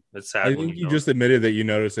time. It's sad. I when think you don't. just admitted that you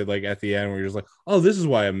noticed it like at the end where you're just like, oh, this is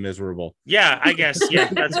why I'm miserable. Yeah, I guess. Yeah,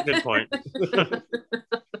 that's a good point.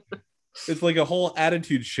 It's like a whole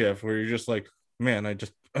attitude shift where you're just like, man,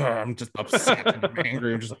 I'm just upset and I'm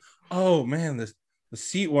angry. I'm just like, oh man, the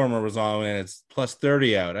seat warmer was on and it's plus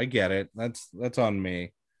 30 out. I get it. That's on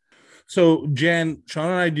me. So Jen, Sean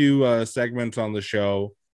and I do segments on the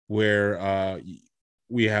show where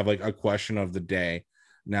we have like a question of the day.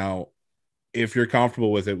 Now, if you're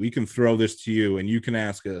comfortable with it, we can throw this to you and you can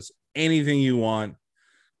ask us anything you want,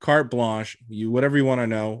 carte blanche, whatever you want to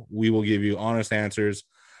know, we will give you honest answers.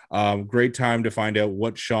 Great time to find out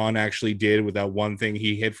what Sean actually did with that one thing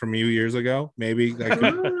he hid from you years ago. Maybe that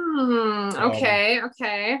could, Okay.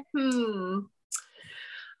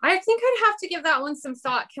 I think I'd have to give that one some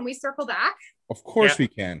thought. Can we circle back? of course Yeah. we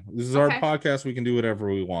can. This is our Okay. podcast. We can do whatever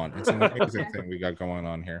we want. It's an amazing thing we got going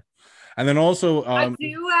on here. And then also, I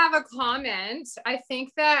do have a comment. I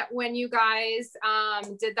think that when you guys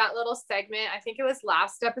did that little segment, I think it was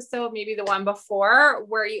last episode, maybe the one before,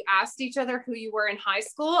 where you asked each other who you were in high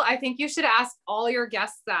school. I think you should ask all your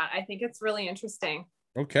guests that. I think it's really interesting.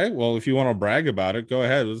 okay, well, if you want to brag about it, go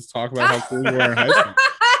ahead. Let's talk about how cool you were in high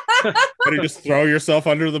school. Better just throw yourself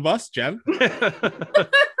under the bus, Jen.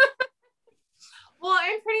 Well,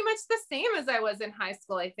 I'm pretty much the same as I was in high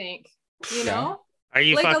school, I think. You Yeah. know? Are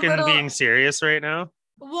you Like a fucking little- being serious right now?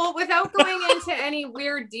 Well, without going into any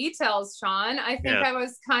weird details, Sean, I think Yeah. I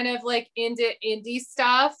was kind of like into indie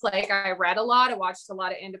stuff. Like I read a lot, I watched a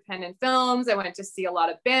lot of independent films, I went to see a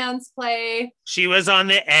lot of bands play. She was on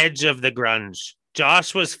the edge of the grunge.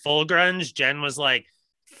 Josh was full grunge. Jen was like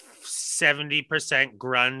 70%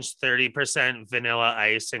 grunge, 30% Vanilla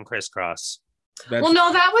Ice and Crisscross. That's, Well,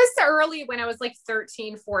 no, that was early when I was like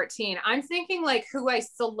 13, 14. I'm thinking like who I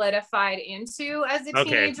solidified into as a Okay.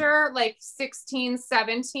 teenager, like 16,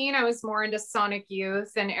 17. I was more into Sonic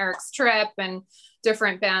Youth and Eric Strip and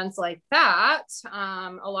different bands like that.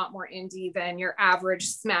 A lot more indie than your average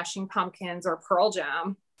Smashing Pumpkins or Pearl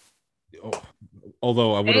Jam.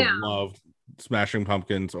 although I would have Damn. loved Smashing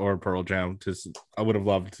Pumpkins or Pearl Jam. I would have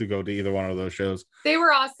loved to go to either one of those shows. They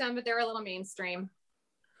were awesome, but they're a little mainstream.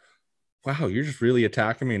 Wow, you're just really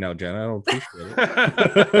attacking me now, Jen. I don't appreciate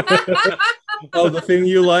it. Oh, the thing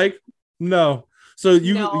you like? No. So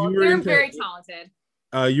you were they're into very talented.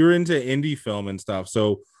 you're into indie film and stuff.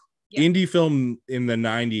 So Yeah. indie film in the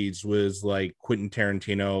 90s was like Quentin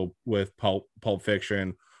Tarantino with Pulp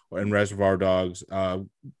Fiction and Reservoir Dogs,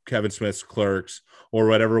 Kevin Smith's Clerks, or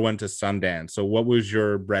whatever went to Sundance. So what was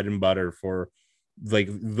your bread and butter for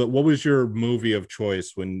what was your movie of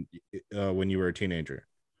choice when you were a teenager?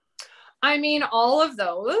 I mean, all of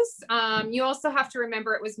those. You also have to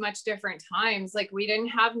remember it was much different times. Like we didn't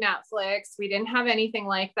have Netflix. We didn't have anything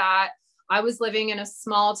like that. I was living in a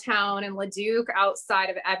small town in Leduc outside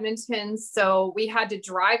of Edmonton. So we had to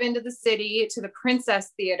drive into the city to the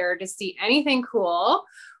Princess Theater to see anything cool.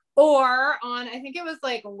 Or on, I think it was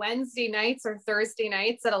like Wednesday nights or Thursday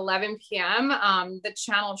nights at 11 p.m. The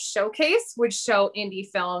channel Showcase would show indie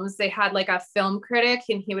films. They had like a film critic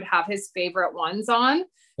and he would have his favorite ones on.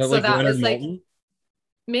 That, So like, that Leonard was like, Maltin?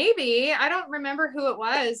 maybe, I don't remember who it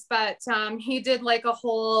was, but he did like a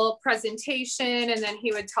whole presentation and then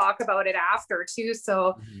he would talk about it after too.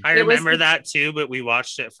 So I it was- remember that too, but we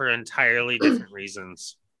watched it for entirely different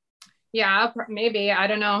reasons. yeah, maybe, I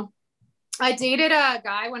don't know. I dated a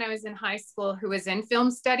guy when I was in high school who was in film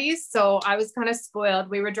studies. So I was kind of spoiled.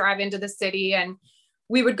 We would drive into the city and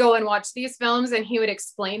we would go and watch these films and he would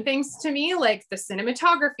explain things to me, like the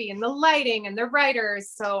cinematography and the lighting and the writers.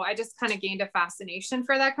 So I just kind of gained a fascination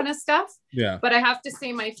for that kind of stuff. Yeah. But I have to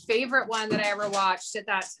say my favorite one that I ever watched at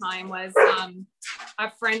that time was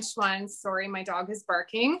a French one. Sorry, my dog is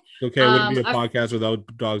barking. Okay, it wouldn't be a podcast without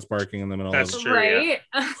dogs barking in the middle That's of it. true. Right.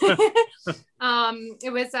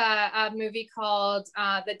 It was a movie called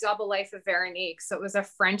The Double Life of Veronique. So it was a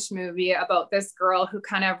French movie about this girl who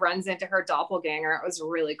kind of runs into her doppelganger. It was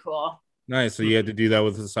really cool. Nice. So you had to do that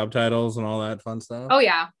with the subtitles and all that fun stuff? Oh,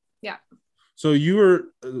 yeah. So you were,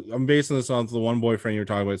 I'm basing this on the one boyfriend you were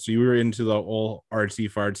talking about. So you were into the old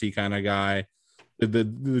artsy fartsy kind of guy. Did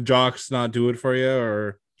the jocks not do it for you,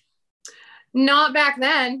 or? Not back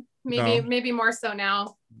then. No. Maybe more so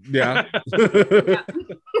now. Yeah.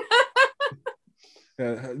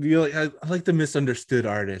 Yeah. I like the misunderstood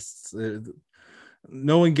artists.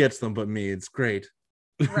 No one gets them but me. It's great.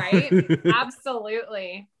 Right.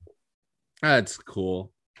 Absolutely. That's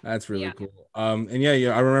cool. That's really Yeah. cool. And yeah,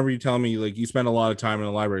 I remember you telling me like you spent a lot of time in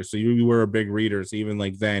the library, so you were a big reader. So even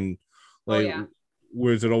like then, like, yeah.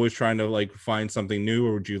 was it always trying to like find something new,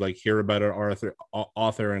 or would you like hear about an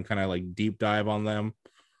author and kind of like deep dive on them?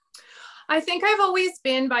 I think I've always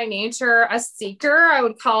been by nature a seeker. I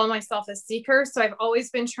would call myself a seeker. So I've always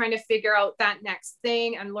been trying to figure out that next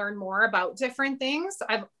thing and learn more about different things.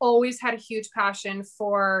 I've always had a huge passion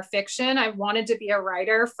for fiction. I wanted to be a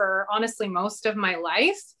writer for honestly most of my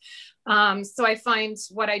life. So I find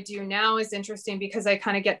what I do now is interesting because I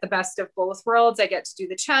kind of get the best of both worlds. I get to do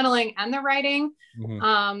the channeling and the writing.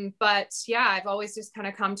 But yeah, I've always just kind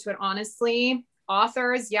of come to it honestly.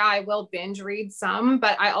 Authors, yeah, I will binge read some,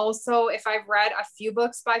 but I also, if I've read a few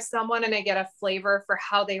books by someone and I get a flavor for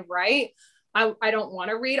how they write, I don't want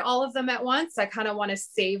to read all of them at once. I kind of want to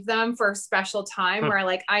save them for a special time where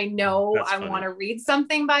like I know That's I funny. want to read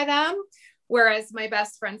something by them. Whereas my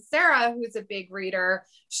best friend Sarah, who's a big reader,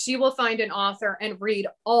 she will find an author and read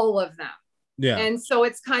all of them. Yeah. And so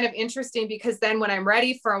it's kind of interesting because then when I'm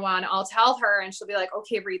ready for one, I'll tell her and she'll be like,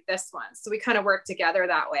 okay, read this one. So we kind of work together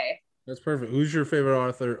that way. That's perfect. Who's your favorite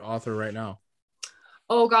author right now?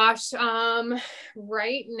 Oh gosh.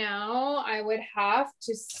 Right now I would have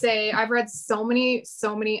to say I've read so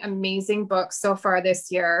many amazing books so far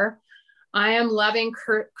this year. I am loving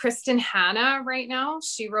Kristen Hanna right now.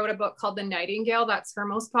 She wrote a book called The Nightingale. That's her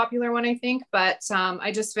most popular one, I think. But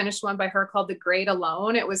I just finished one by her called The Great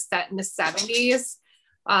Alone. It was set in the 70s.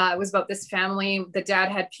 It was about this family. The dad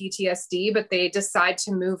had PTSD, but they decide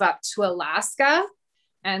to move up to Alaska.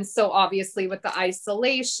 And so obviously with the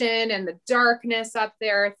isolation and the darkness up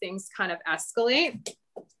there, things kind of escalate.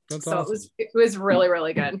 That's so awesome. it was really,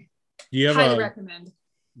 really good. Do you have Highly recommend.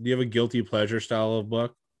 Do you have a guilty pleasure style of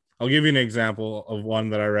book? I'll give you an example of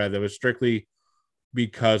one that I read that was strictly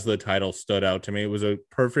because the title stood out to me. It was a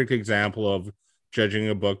perfect example of judging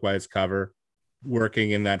a book by its cover,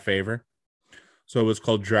 working in that favor. So it was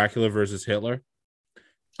called Dracula versus Hitler.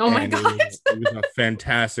 Oh my And God. it was a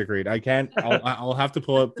fantastic read. I'll have to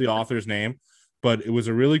pull up the author's name, but it was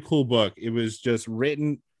a really cool book. It was just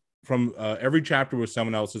written from every chapter was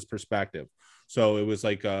someone else's perspective. So it was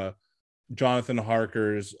like Jonathan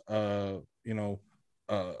Harker's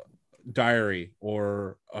diary,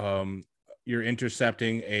 or you're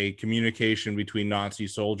intercepting a communication between Nazi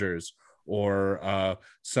soldiers, or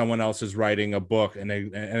someone else is writing a book and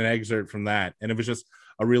an excerpt from that. And it was just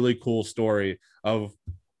a really cool story of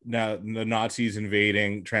now the Nazis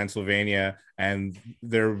invading Transylvania, and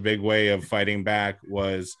their big way of fighting back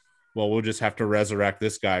was, well, we'll just have to resurrect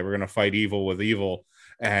this guy. We're going to fight evil with evil.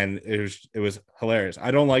 And it was hilarious. I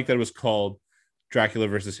don't like that it was called Dracula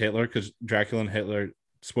versus Hitler, because Dracula and Hitler,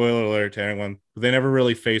 spoiler alert to anyone, but they never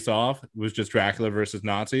really face off. It was just Dracula versus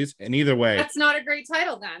Nazis. And either way, That's not a great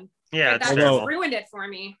title then. Yeah, Like, it's that terrible. just ruined it for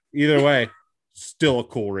me. either way, still a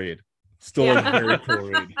cool read. Still Yeah. a very cool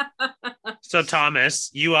read. So Thomas,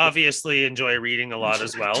 you obviously enjoy reading a lot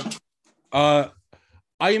as well. I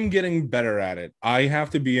am getting better at it. I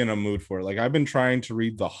have to be in a mood for it. Like, I've been trying to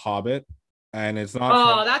read The Hobbit, and it's not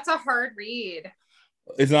Oh, from, that's a hard read.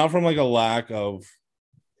 it's not from like a lack of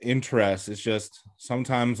interest. It's just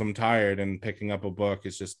sometimes I'm tired and picking up a book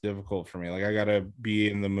is just difficult for me. Like I gotta be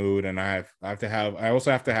in the mood, and I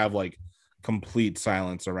also have to have like complete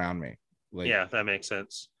silence around me. Like Yeah, that makes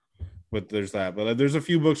sense. but there's that. But there's a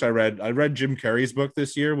few books I read. I read Jim Carrey's book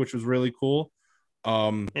this year, which was really cool.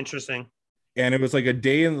 Interesting. And it was like a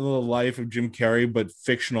day in the life of Jim Carrey, but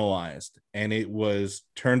fictionalized. And it was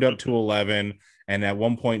turned up to 11. And at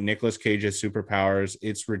one point, Nicolas Cage has superpowers.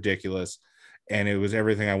 It's ridiculous. And it was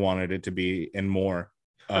everything I wanted it to be and more.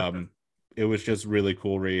 It was just really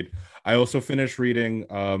cool read. I also finished reading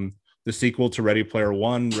the sequel to Ready Player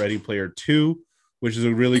One, Ready Player Two, which is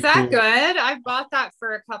a really Is that cool. good? I've bought that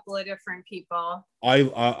for a couple of different people.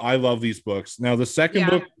 I love these books. Now the second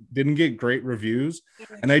book didn't get great reviews,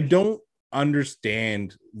 and I don't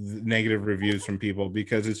understand the negative reviews from people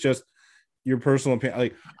because it's just your personal opinion.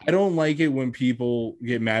 Like I don't like it when people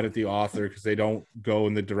get mad at the author because they don't go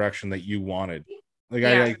in the direction that you wanted. Like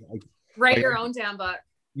Yeah. I Write like- your own damn book.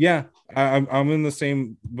 yeah, I'm in the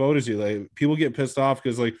same boat as you. Like people get pissed off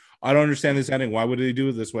because like I don't understand this ending. Why would they do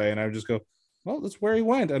it this way? And I would just go, well, that's where he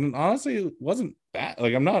went. And honestly, it wasn't bad.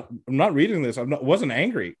 Like I'm not reading this. Wasn't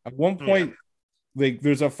angry. At one point, like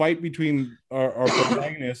there's a fight between our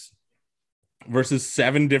protagonists versus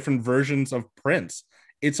 7 different versions of Prince.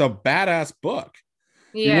 It's a badass book.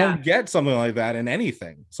 You Yeah. won't get something like that in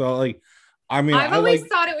anything. So like, I mean, I've I always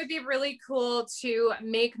like thought it would be really cool to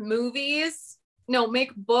make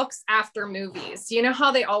books after movies. You know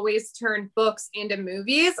how they always turn books into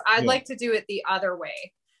movies? I'd Yeah. like to do it the other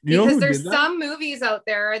way. you know Because who there's did that? some movies out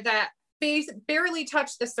there that barely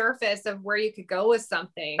touch the surface of where you could go with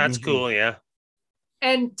something. That's Mhm. cool. Yeah.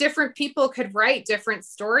 And different people could write different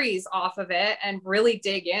stories off of it and really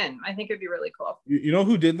dig in. I think it'd be really cool. You know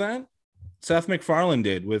who did that? Seth MacFarlane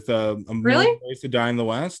did with a Really? Million Ways to Die in the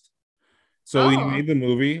West. So he Oh. made the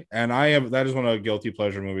movie, and that is one of the guilty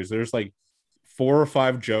pleasure movies. There's like 4 or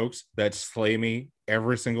 5 jokes that slay me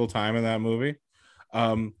every single time in that movie.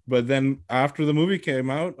 But then after the movie came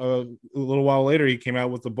out, a little while later, he came out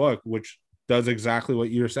with the book, which does exactly what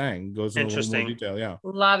you're saying. Goes into a little more Interesting. detail. Yeah,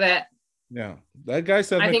 Love it. yeah. That guy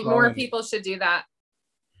Seth I think more MacFarlane- people should do that.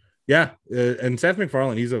 Yeah, and Seth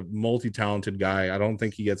MacFarlane, he's a multi-talented guy. I don't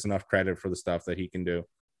think he gets enough credit for the stuff that he can do.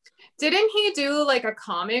 Didn't he do like a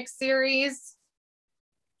comic series?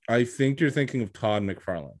 I think you're thinking of Todd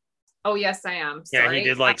McFarlane. Oh, yes, I am. Yeah, Sorry. he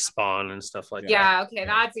did like Spawn and stuff like that. Yeah, okay,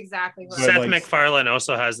 that's exactly what But, Seth like- MacFarlane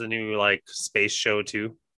also has the new like space show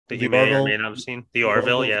too that The you may or Orville- may not have seen. The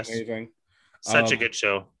Orville, Orville's yes. amazing. Such a good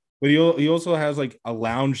show. But he also has like a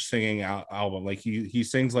lounge singing album. Like he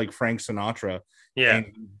sings like Frank Sinatra. Yeah, and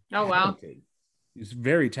he's Oh, wow. talented. He's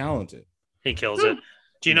very talented. he kills it.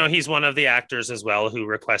 Do you know he's one of the actors as well who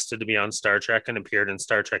requested to be on Star Trek and appeared in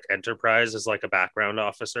Star Trek Enterprise as like a background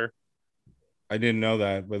officer? I didn't know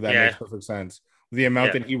that, but that Yeah. makes perfect sense. The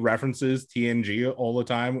amount Yeah. that he references TNG all the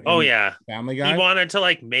time. Oh in yeah. Family He Guy. wanted to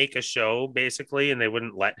like make a show basically, and they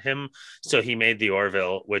wouldn't let him. So he made the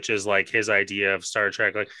Orville, which is like his idea of Star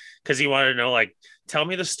Trek, like because he wanted to know, like, tell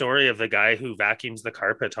me the story of the guy who vacuums the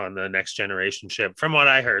carpet on the Next Generation ship. From what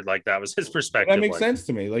I heard, like that was his perspective. That makes like, sense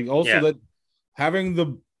to me. Like also Yeah. that having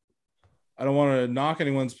I don't want to knock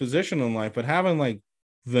anyone's position in life, but having like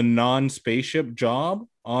the non-spaceship job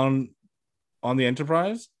on the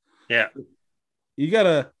Enterprise, Yeah. you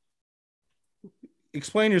gotta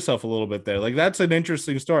explain yourself a little bit there. Like that's an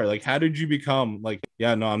interesting story. Like how did you become like,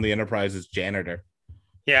 yeah, no, I'm the Enterprise's janitor.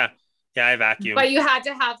 Yeah. Yeah. I vacuum. But you had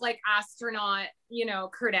to have like astronaut,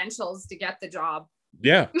 credentials to get the job.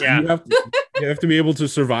 Yeah. Yeah. You have to be able to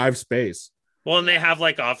survive space. Well, and they have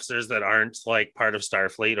like officers that aren't like part of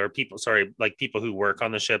Starfleet or like people who work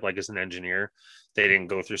on the ship, like as an engineer. They didn't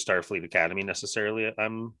go through Starfleet Academy necessarily,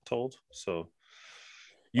 I'm told. So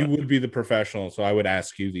You would be the professional, so I would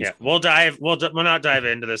ask you these. yeah, we'll not dive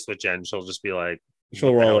into this with Jen. She'll just be like,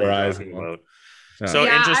 She'll what the roll hell her are you eyes. talking about? Yeah. So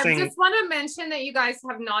yeah, interesting. I just want to mention that you guys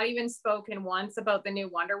have not even spoken once about the new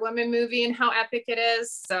Wonder Woman movie and how epic it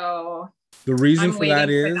is. So The reason I'm for waiting that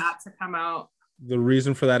for is that to come out.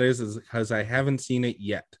 because I haven't seen it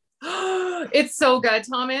yet. It's so good,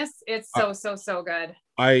 Thomas. It's so good.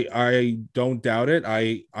 I don't doubt it.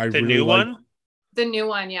 I The really new like, one? The new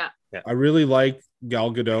one, yeah. I really like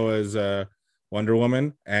Gal Gadot as Wonder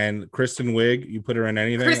Woman, and Kristen Wiig. You put her in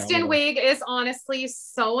anything. Kristen Wiig is honestly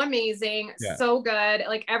so amazing, Yeah. so good.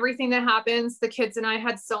 Like everything that happens, the kids and I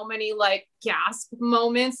had so many like gasp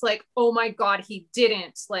moments. Like, oh my god, he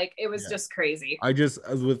didn't. Like it was Yeah. just crazy. I just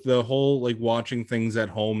with the whole like watching things at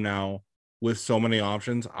home now with so many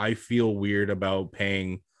options, I feel weird about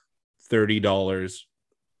paying $30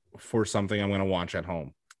 for something I'm going to watch at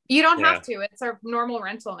home. You don't Yeah. have to. It's our normal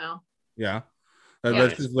rental now. Yeah.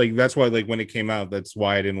 That's just like, that's why, like, when it came out, that's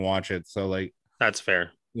why I didn't watch it. So like, That's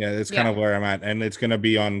fair. yeah, that's kind of where I'm at, and it's gonna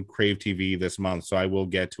be on Crave TV this month, so I will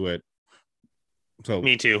get to it. So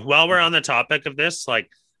Me too. While we're on the topic of this, like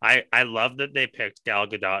I love that they picked Gal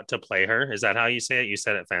Gadot to play her. Is that how you say it? You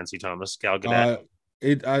said it fancy, Thomas. Gal Gadot.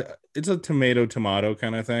 It's a tomato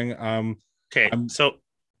kind of thing. Okay, so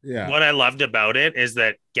what I loved about it is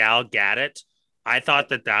that Gal Gadot. I thought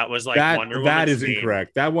that was like Wonder Woman's that is name.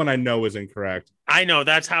 incorrect. That one I know is incorrect. I know,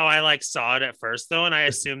 that's how I like saw it at first though, and I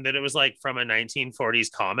assumed that it was like from a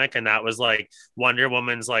 1940s comic, and that was like Wonder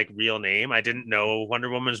Woman's like real name. I didn't know Wonder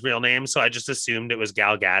Woman's real name, so I just assumed it was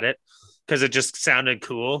Gal Gadot because it just sounded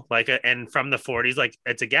cool. Like, and from the 40s, like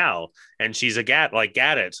it's a gal, and she's a Gadot,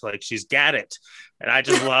 like she's Gadot, and I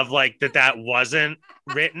just love like that wasn't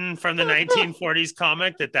written from the 1940s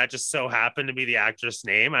comic. That just so happened to be the actress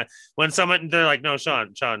name. When someone they're like, no,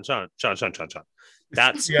 Sean.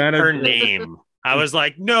 That's her name. I was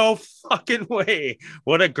like, no fucking way.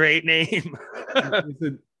 What a great name. Is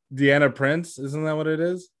it Deanna Prince? Isn't that what it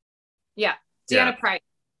is? Yeah. Deanna Price.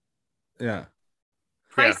 Yeah.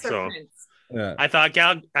 Price or Prince. Yeah. I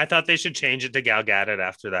thought they should change it to Gal Gadot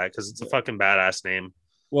after that because it's a fucking badass name.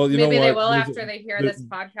 Well, maybe they will after they hear this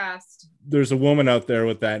podcast. There's a woman out there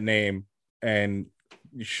with that name, and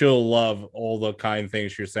she'll love all the kind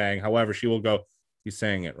things you're saying. However, she will go, "You're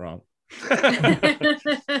saying it wrong."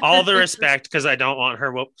 All the respect, because I don't want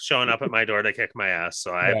her showing up at my door to kick my ass.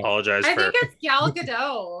 So I apologize. I think it's Gal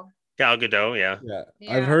Gadot. Gal Gadot, yeah.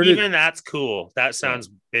 I've heard even that's cool. That sounds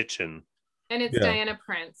bitchin'. And it's Diana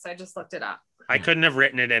Prince. I just looked it up. I couldn't have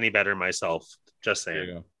written it any better myself. Just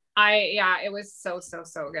saying. It was so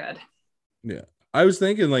good. Yeah. I was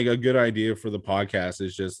thinking like a good idea for the podcast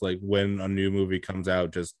is just like when a new movie comes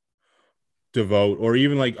out, just devote, or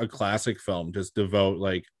even like a classic film, just devote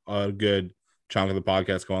like a good chunk of the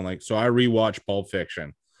podcast going like, so I rewatched Pulp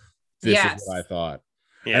Fiction. This is what I thought.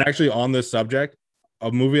 Yeah. And actually on this subject,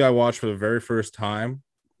 a movie I watched for the very first time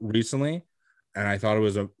recently, and I thought it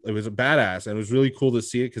was a badass, and it was really cool to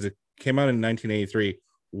see it because it came out in 1983.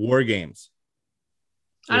 War Games.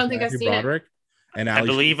 I don't think I've seen it. And I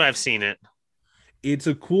believe I've seen it. It's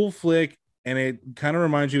a cool flick, and it kind of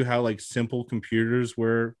reminds you how like simple computers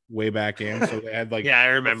were way back in. So they had like I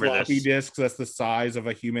remember floppy this. disks that's the size of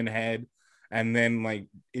a human head, and then like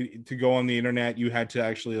to go on the internet, you had to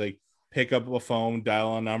actually like pick up a phone,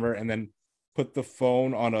 dial a number, and then put the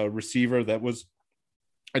phone on a receiver that was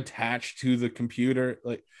attached to the computer.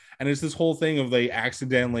 Like, and it's this whole thing of they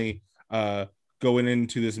accidentally going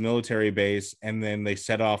into this military base, and then they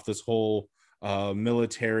set off this whole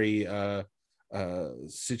military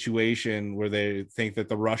situation where they think that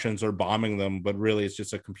the Russians are bombing them, but really it's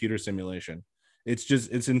just a computer simulation. It's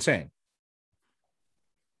insane.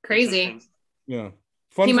 Crazy. Yeah.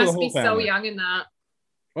 Fun. He must be so young in that.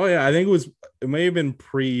 Oh yeah, I think it may have been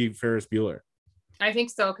pre Ferris Bueller. I think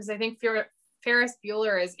so, because I think Ferris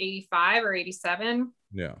Bueller is 85 or 87.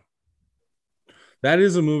 Yeah. That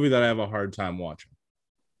is a movie that I have a hard time watching.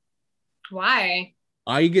 Why?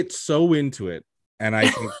 I get so into it, and I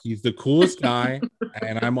think he's the coolest guy,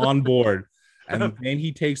 and I'm on board. And then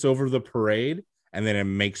he takes over the parade, and then it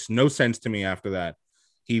makes no sense to me after that.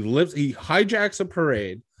 He hijacks a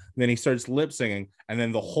parade, then he starts lip singing, and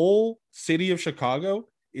then the whole city of Chicago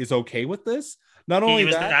is okay with this. Not only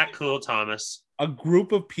that cool, Thomas. A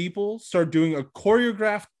group of people start doing a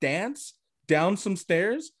choreographed dance down some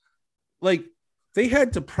stairs. Like, they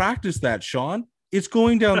had to practice that, Sean. It's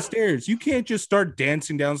going downstairs. You can't just start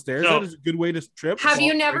dancing downstairs. No. That is a good way to trip. Have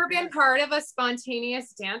you never been part of a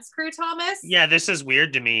spontaneous dance crew, Thomas? Yeah, this is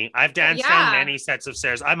weird to me. I've danced down many sets of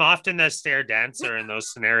stairs. I'm often the stair dancer in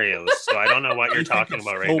those scenarios, so I don't know what you're talking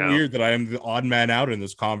about right now. So weird that I am the odd man out in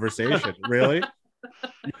this conversation. Really?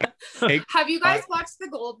 Have you guys watched The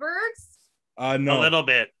Goldbergs? No. A little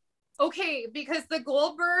bit. Okay, because The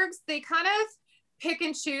Goldbergs, they kind of pick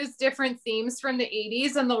and choose different themes from the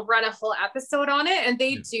 80s, and they'll run a whole episode on it, and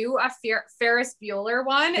they do a Ferris Bueller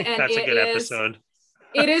one, and that's a good episode.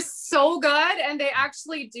 It is so good, and they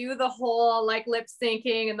actually do the whole like lip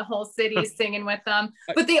syncing and the whole city singing with them,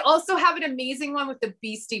 but they also have an amazing one with the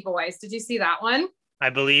Beastie Boys. Did you see that one?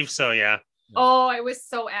 I believe so, yeah. Oh, it was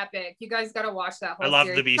so epic. You guys got to watch that whole series. I love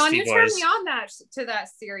the Beastie Boys. You turned me on that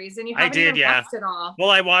series, and you haven't even watched it all. Well,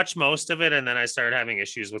 I watched most of it, and then I started having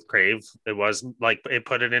issues with Crave. It was like it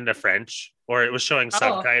put it into French, or it was showing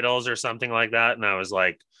subtitles or something like that, and I was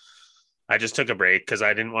like, I just took a break because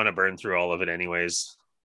I didn't want to burn through all of it anyways.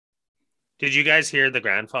 Did you guys hear the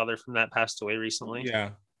grandfather from that passed away recently? Yeah.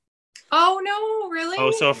 Oh no, really?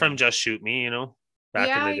 Oh, so from Just Shoot Me, back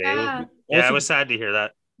in the day. Yeah, it was sad to hear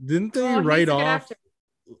that. Didn't they write off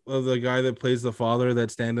the guy that plays the father,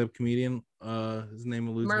 that stand-up comedian. His name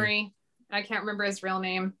eludes me. Murray. I can't remember his real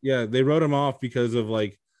name. Yeah, they wrote him off because of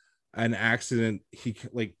like an accident. He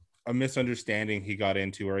like a misunderstanding he got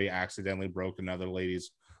into where he accidentally broke another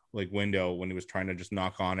lady's like window when he was trying to just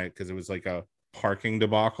knock on it because it was like a parking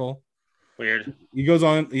debacle. Weird. He goes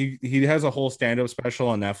on. He has a whole stand-up special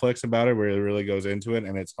on Netflix about it where he really goes into it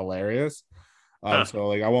and it's hilarious. So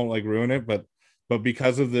like I won't like ruin it, but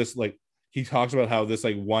because of this, like he talks about how this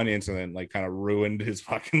like one incident like kind of ruined his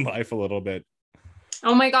fucking life a little bit.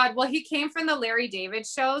 Oh my God. Well, he came from the Larry David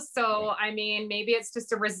show. So, I mean, maybe it's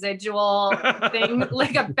just a residual thing,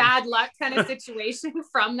 like a bad luck kind of situation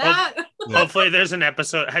from that. Hopefully there's an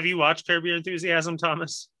episode. Have you watched Curb Your Enthusiasm,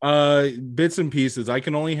 Thomas? Bits and pieces. I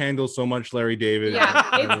can only handle so much Larry David. Yeah,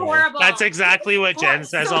 it's horrible. That's exactly what Jen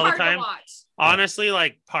says so all the hard to time. watch. Honestly,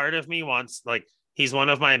 like part of me wants, like, he's one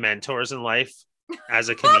of my mentors in life as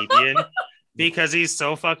a comedian because he's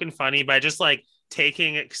so fucking funny by just like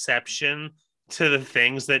taking exception to the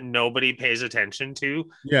things that nobody pays attention to,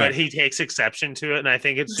 but he takes exception to it, and I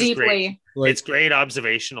think it's just great. Like, it's great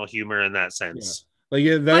observational humor in that sense. Like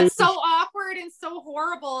but so awkward and so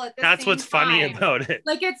horrible at the That's same what's funny time. about it.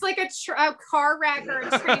 Like it's like a car wreck or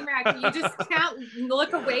a train wreck, and you just can't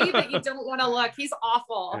look away, but you don't want to look. He's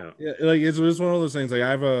awful. Yeah, like it's just one of those things. Like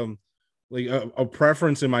I have a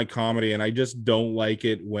preference in my comedy, and I just don't like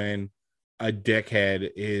it when a dickhead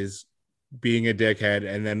is being a dickhead,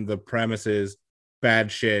 and then the premise is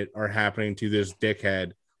bad shit are happening to this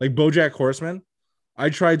dickhead. Like BoJack Horseman,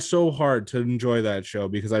 I tried so hard to enjoy that show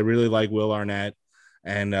because I really like Will Arnett,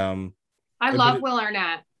 and I love Will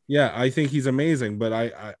Arnett. Yeah, I think he's amazing, but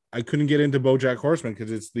I couldn't get into BoJack Horseman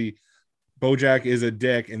because it's the BoJack is a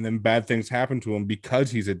dick, and then bad things happen to him because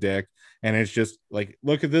he's a dick, and it's just like,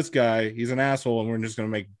 look at this guy, he's an asshole, and we're just gonna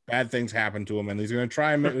make bad things happen to him, and he's gonna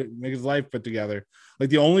try and make his life put together. Like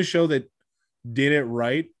the only show that did it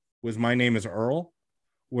right was My Name is Earl,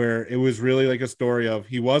 where it was really like a story of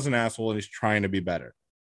he was an asshole and he's trying to be better.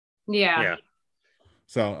 Yeah.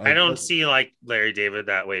 So I don't see like Larry David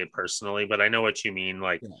that way personally, but I know what you mean.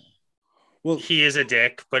 Like, well, he is a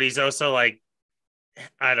dick, but he's also like,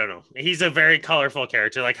 I don't know. He's a very colorful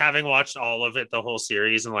character. Like having watched all of it, the whole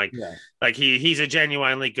series, and like he's a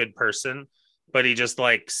genuinely good person, but he just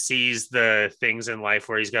like sees the things in life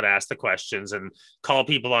where he's got to ask the questions and call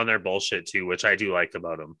people on their bullshit too, which I do like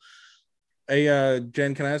about him. Hey,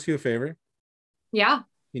 Jen, can I ask you a favor? Yeah.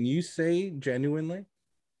 Can you say genuinely?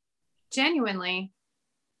 Genuinely.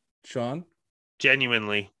 Sean?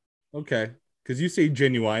 Genuinely. Okay. Because you say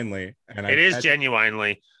genuinely. And it is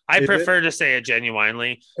genuinely. I prefer to say it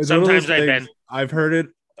genuinely. Sometimes I've heard it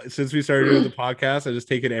since we started doing the podcast. I just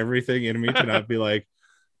taken everything in me to not be like,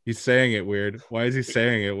 he's saying it weird. Why is he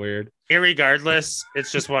saying it weird? Irregardless,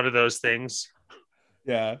 it's just one of those things.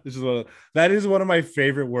 Yeah, that is one of my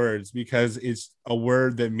favorite words because it's a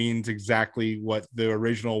word that means exactly what the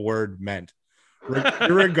original word meant.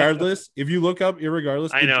 Irregardless, if you look up irregardless,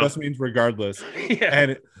 it just means regardless.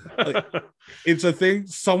 And it's a thing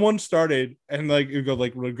someone started, and like you go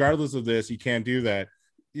like, regardless of this, you can't do that.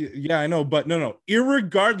 Yeah, I know, but no,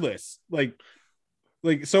 irregardless, like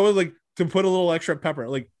so like to put a little extra pepper,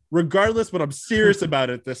 like regardless, but I'm serious about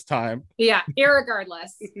it this time. Yeah, irregardless.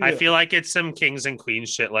 I feel like it's some kings and queens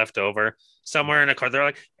shit left over somewhere in a car. They're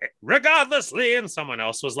like, regardlessly, and someone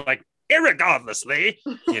else was like, irregardlessly.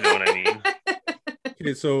 You know what I mean?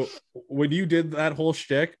 Okay, so when you did that whole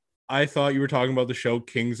shtick, I thought you were talking about the show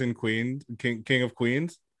Kings and Queens, King of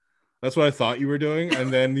Queens. That's what I thought you were doing,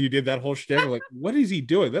 and then you did that whole shtick. I'm like, what is he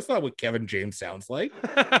doing? That's not what Kevin James sounds like.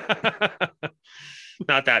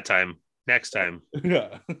 Not that time. Next time.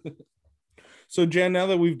 Yeah. So Jen, now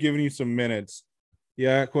that we've given you some minutes,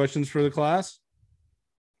 questions for the class?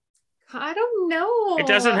 I don't know. It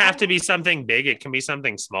doesn't have to be something big. It can be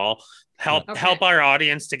something small. Help our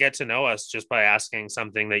audience to get to know us just by asking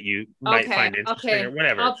something that you might find interesting or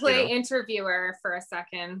whatever. I'll play interviewer for a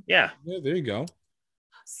second. Yeah, there you go.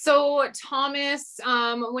 So Thomas,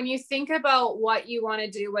 when you think about what you want to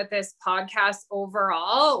do with this podcast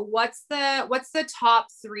overall, what's the top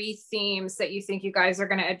 3 themes that you think you guys are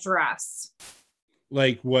going to address?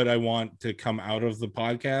 Like what I want to come out of the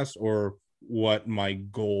podcast, or what my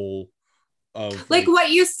goal of like what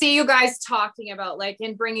you see you guys talking about, like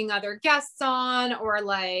in bringing other guests on, or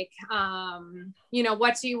like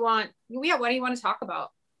what do you want to talk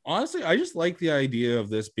about? Honestly, I just like the idea of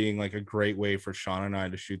this being like a great way for Sean and I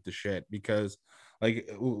to shoot the shit, because like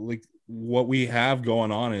what we have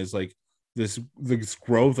going on is like this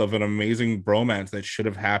growth of an amazing bromance that should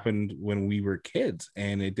have happened when we were kids,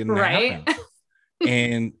 and it didn't happen.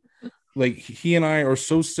 And like he and I are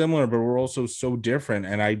so similar, but we're also so different.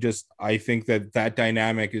 And I think that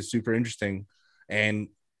dynamic is super interesting. And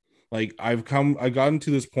like I've gotten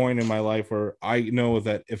to this point in my life where I know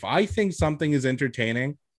that if I think something is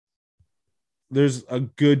entertaining, there's a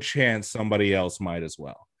good chance somebody else might as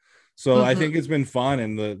well. So I think it's been fun.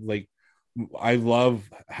 And I love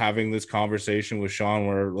having this conversation with Sean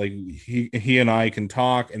where like he and I can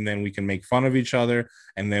talk, and then we can make fun of each other,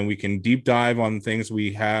 and then we can deep dive on things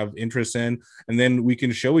we have interest in, and then we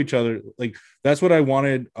can show each other. Like that's what I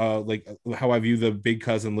wanted, like how I view the big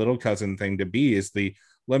cousin little cousin thing to be, is the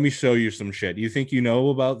let me show you some shit. You think you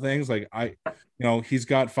know about things, like he's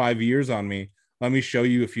got 5 years on me, let me show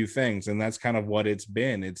you a few things. And that's kind of what it's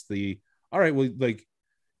been. It's the all right, well,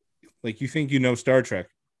 like you think you know Star Trek,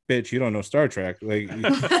 bitch, you don't know Star Trek. Like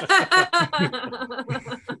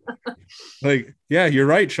like yeah, you're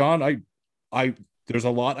right, Sean. I there's a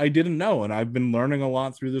lot I didn't know, and I've been learning a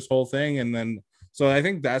lot through this whole thing. And then so I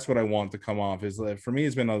think that's what I want to come off, is that for me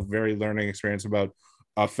it's been a very learning experience about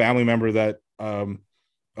a family member that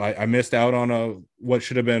I missed out on what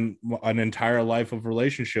should have been an entire life of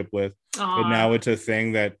relationship with. But now it's a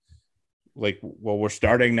thing that like, well, we're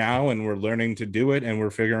starting now and we're learning to do it and we're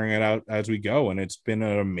figuring it out as we go. And it's been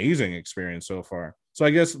an amazing experience so far. So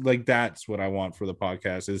I guess like that's what I want for the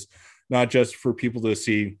podcast, is not just for people to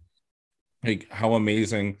see like how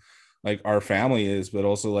amazing like our family is, but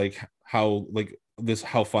also like how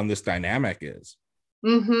fun this dynamic is.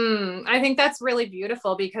 I think that's really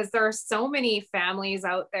beautiful, because there are so many families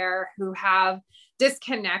out there who have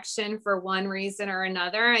disconnection for one reason or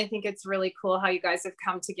another. I think it's really cool how you guys have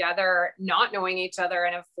come together, not knowing each other,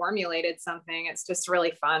 and have formulated something. It's just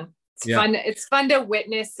really fun. Fun. It's fun to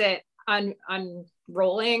witness it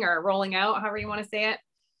unrolling or rolling out, however you want to say it.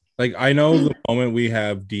 Like, I know the moment we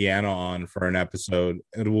have Deanna on for an episode,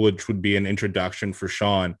 which would be an introduction for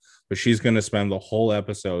Sean, but she's going to spend the whole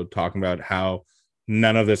episode talking about how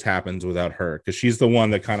none of this happens without her, because she's the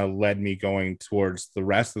one that kind of led me going towards the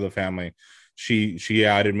rest of the family. She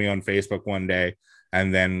added me on Facebook one day,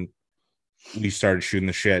 and then we started shooting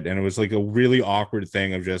the shit, and it was like a really awkward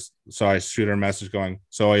thing of just, so I shoot her a message going,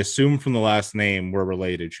 so I assume from the last name we're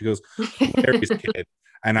related. She goes, Larry's kid.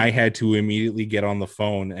 And I had to immediately get on the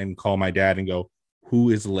phone and call my dad and go,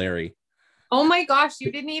 who is Larry? Oh my gosh,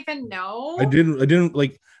 you didn't even know? I didn't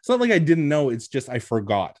like, it's not like I didn't know, it's just I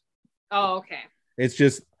forgot. Oh, okay. It's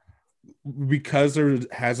just because there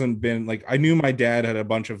hasn't been, like, I knew my dad had a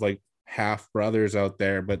bunch of like half brothers out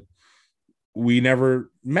there, but we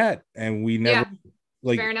never met, and we never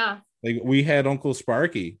like, fair enough. Like we had Uncle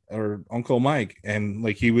Sparky or Uncle Mike, and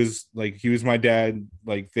like he was my dad.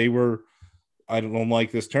 Like they were, I don't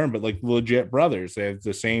like this term, but like legit brothers. They have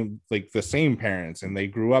the same parents, and they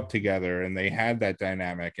grew up together, and they had that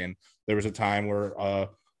dynamic. And there was a time where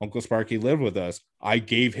Uncle Sparky lived with us. I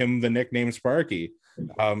gave him the nickname Sparky,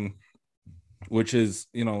 which is,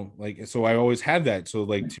 like, so I always had that. So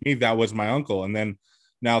like to me, that was my uncle. And then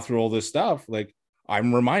now through all this stuff, like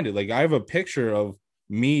I'm reminded, like I have a picture of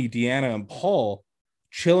me, Deanna, and Paul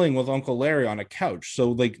chilling with Uncle Larry on a couch.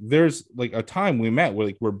 So like there's like a time we met where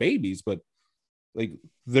like we're babies, but like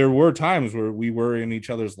there were times where we were in each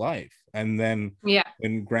other's life. And then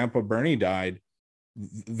when Grandpa Bernie died,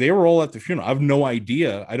 they were all at the funeral. I have no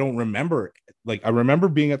idea. I don't remember. Like I remember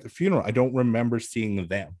being at the funeral. I don't remember seeing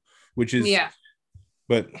them, which is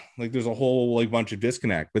but like there's a whole like bunch of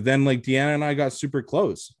disconnect. But then like Deanna and I got super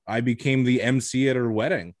close. I became the MC at her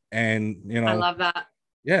wedding, and I love that.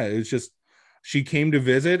 Yeah, it was just, she came to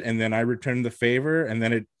visit, and then I returned the favor, and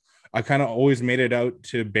then I kind of always made it out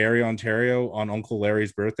to Barrie, Ontario on Uncle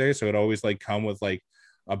Larry's birthday. So it always like come with like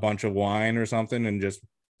a bunch of wine or something, and just,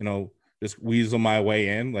 just weasel my way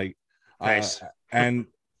in. Like, nice. And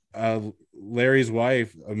Larry's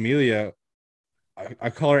wife, Amelia,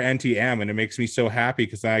 I call her Auntie M, and it makes me so happy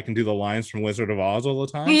because I can do the lines from Wizard of Oz all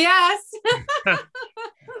the time. Yes.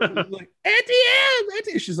 Like, Auntie M,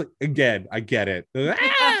 Auntie. She's like, again, I get it.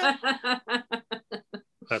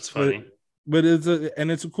 That's funny. But it's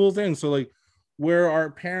a cool thing. So like where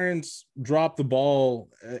our parents dropped the ball,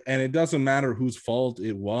 and it doesn't matter whose fault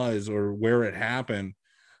it was or where it happened,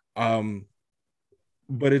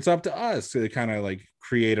 but it's up to us to kind of like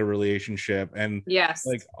create a relationship. And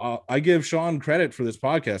like I give Sean credit for this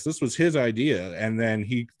podcast. This was his idea, and then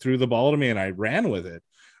he threw the ball to me and I ran with it.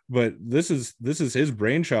 But this is his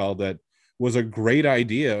brainchild. That was a great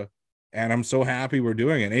idea, and I'm so happy we're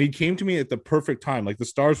doing it. And he came to me at the perfect time. Like the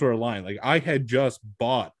stars were aligned. Like I had just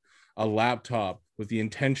bought a laptop with the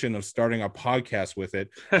intention of starting a podcast with it,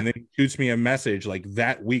 and then he shoots me a message like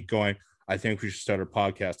that week going, I think we should start a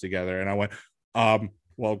podcast together. And I went,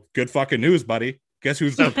 well, good fucking news, buddy. Guess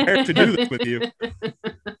who's prepared to do this with you?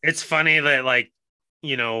 It's funny that, like,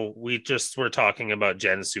 we just were talking about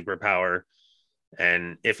Jen's superpower.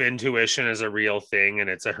 And if intuition is a real thing and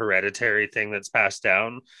it's a hereditary thing that's passed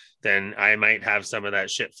down, then I might have some of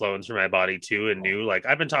that shit flowing through my body too. And like,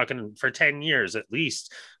 I've been talking for 10 years at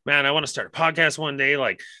least. Man, I want to start a podcast one day.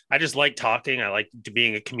 Like, I just like talking. I like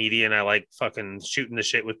being a comedian. I like fucking shooting the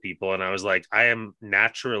shit with people. And I was like, I am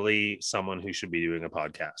naturally someone who should be doing a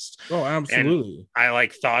podcast. Oh, absolutely. And I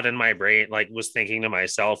like thought in my brain, like was thinking to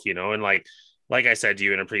myself, and like I said to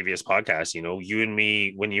you in a previous podcast, you and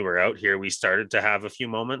me, when you were out here, we started to have a few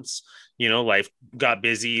moments, life got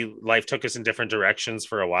busy. Life took us in different directions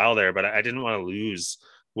for a while there, but I didn't want to lose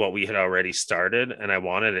what we had already started. And I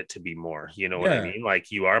wanted it to be more, what I mean? Like,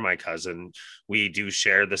 you are my cousin. We do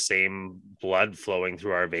share the same blood flowing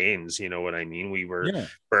through our veins. You know what I mean? We were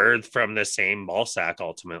birthed from the same ball sack,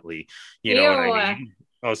 ultimately. You know what I mean?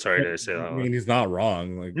 Oh, sorry to say that. I mean, he's not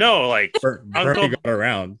wrong. Like, no, like Bernie got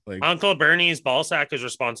around. Like, Uncle Bernie's ball sack is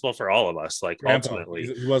responsible for all of us. Like, Grandpa. Ultimately,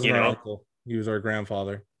 he wasn't our uncle. He was our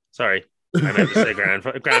grandfather. Sorry, I meant to say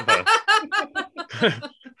grandpa.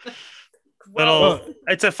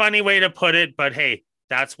 It's a funny way to put it, but hey,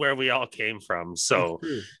 that's where we all came from. So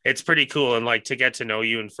it's pretty cool, and like to get to know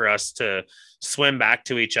you, and for us to swim back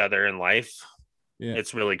to each other in life. Yeah,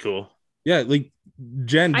 it's really cool. Yeah, like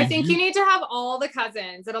Jen, I think you need to have all the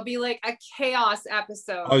cousins. It'll be like a chaos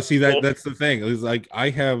episode. Oh, see, that's the thing. It's like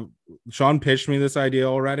Sean pitched me this idea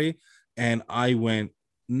already, and I went,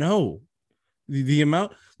 no. The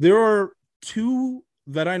amount, there are two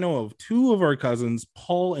that I know of. Two of our cousins,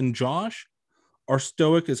 Paul and Josh, are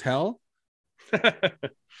stoic as hell.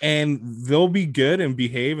 And they'll be good and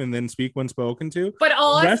behave and then speak when spoken to. But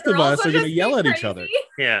all the rest of us are going to yell at crazy. Each other.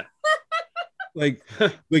 Yeah. Like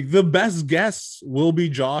the best guests will be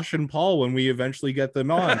Josh and Paul when we eventually get them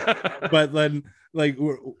on. But then, like,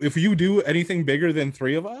 if you do anything bigger than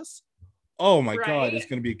three of us, oh my God, it's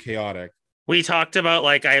going to be chaotic. We talked about,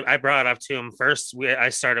 like, I brought up to him first. I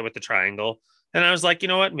started with the triangle, and I was like, you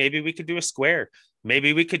know what? Maybe we could do a square.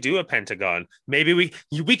 Maybe we could do a pentagon. Maybe we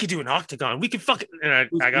could do an octagon. We could fucking. And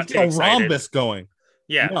I got too excited. Rhombus going.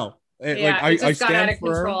 Yeah. No. I stand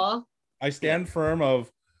firm. I stand firm of.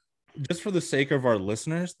 Just for the sake of our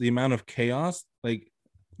listeners, the amount of chaos, like,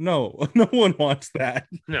 no one wants that.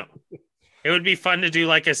 No, it would be fun to do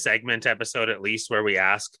like a segment episode at least where we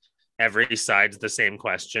ask every side the same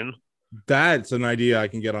question. That's an idea I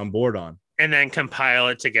can get on board on. And then compile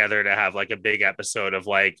it together to have like a big episode of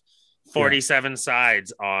like 47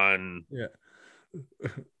 sides on. Yeah.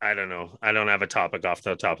 I don't know. I don't have a topic off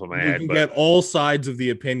the top of my We head. Can get all sides of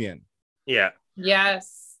the opinion. Yeah.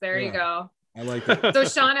 Yes. There you go. I like that. So,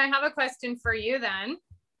 Sean, I have a question for you then.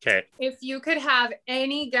 Okay. If you could have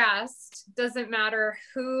any guest, doesn't matter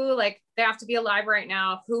who, like, they have to be alive right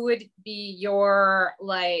now, who would be your,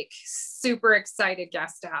 like, super excited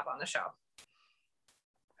guest to have on the show?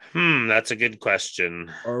 That's a good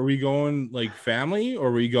question. Are we going like family, or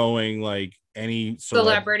are we going like any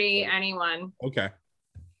celebrity, anyone? Okay.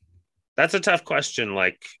 That's a tough question.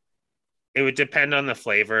 Like, it would depend on the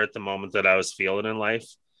flavor at the moment that I was feeling in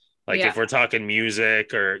life. Like, if we're talking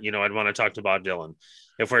music, or, I'd want to talk to Bob Dylan.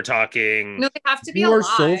 If we're talking... No, they have to be you alive. are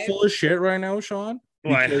so full of shit right now, Sean.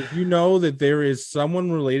 Because you know that there is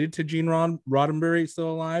someone related to Gene Roddenberry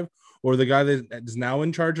still alive, or the guy that is now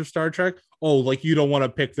in charge of Star Trek. Oh, like, you don't want to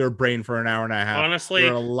pick their brain for an hour and a half. Honestly,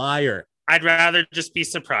 you're a liar. I'd rather just be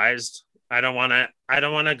surprised. I don't want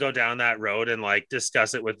to go down that road and like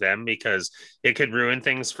discuss it with them, because it could ruin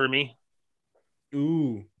things for me.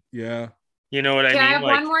 Ooh, yeah. You know what I mean? I have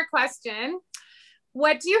one more question.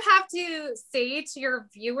 What do you have to say to your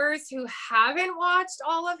viewers who haven't watched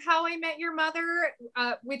all of How I Met Your Mother,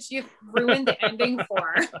 which you've ruined the ending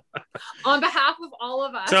for, on behalf of all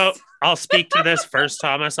of us? So I'll speak to this first,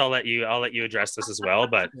 Thomas. I'll let you address this as well.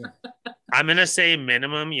 But I'm gonna say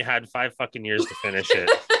minimum you had 5 fucking years to finish it.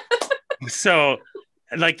 So,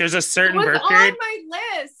 like, there's a certain birth period. On my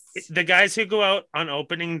list. The guys who go out on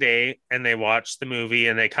opening day and they watch the movie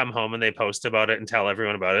and they come home and they post about it and tell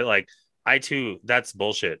everyone about it, like, I too, that's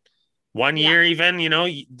bullshit. 1 year, even,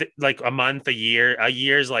 like a month, a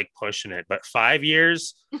year's like pushing it, but 5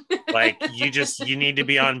 years, like, you need to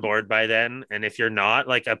be on board by then. And if you're not,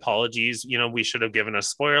 like, apologies, we should have given a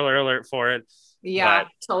spoiler alert for it. Yeah,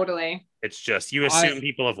 totally. It's just, you assume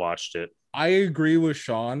people have watched it. I agree with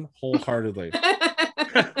Sean wholeheartedly.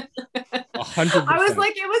 100%. I was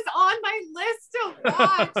like, it was on my list to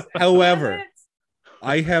watch. However,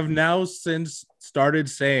 I have now since started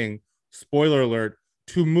saying spoiler alert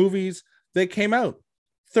to movies that came out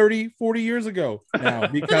 30, 40 years ago now,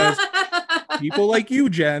 because people like you,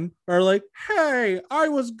 Jen, are like, hey, I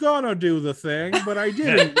was gonna do the thing, but I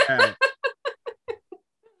didn't yet.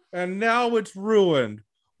 And now it's ruined.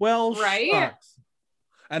 Well, Right? shucks.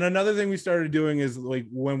 And another thing we started doing is like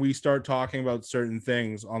when we start talking about certain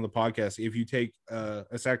things on the podcast, if you take a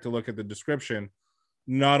sec to look at the description,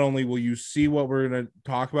 not only will you see what we're going to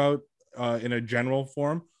talk about in a general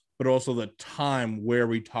form, but also the time where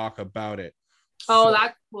we talk about it. Oh, So,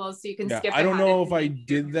 that's cool. So you can skip. I don't know if I ahead.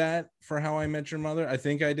 did that for How I Met Your Mother. I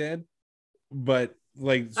think I did, but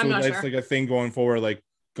like, so I'm not that's sure. like a thing going forward. Like,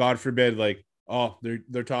 God forbid, like, oh,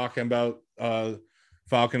 they're talking about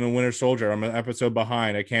Falcon and Winter Soldier. I'm an episode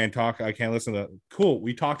behind. I can't listen to that. Cool.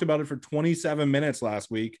 We talked about it for 27 minutes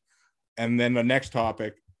last week, and then the next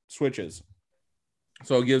topic switches.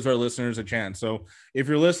 So it gives our listeners a chance. So if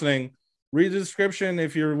you're listening, read the description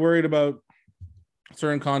if you're worried about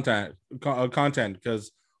certain content,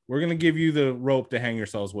 because we're going to give you the rope to hang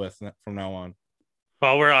yourselves with from now on.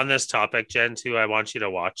 While we're on this topic, Jen, too, I want you to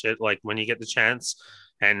watch it like when you get the chance,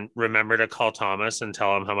 and remember to call Thomas and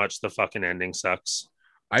tell him how much the fucking ending sucks.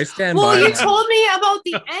 I stand Well, by you that. told me about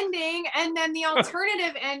the ending and then the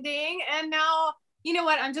alternative ending, and now you know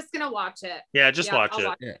what? I'm just gonna watch it. Yeah, just watch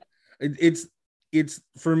I'll it. Yeah. It's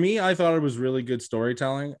for me, I thought it was really good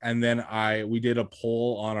storytelling, and then we did a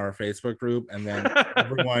poll on our Facebook group, and then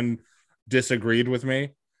everyone disagreed with me,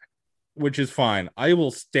 which is fine. I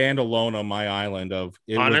will stand alone on my island of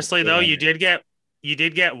it. Honestly, though, you did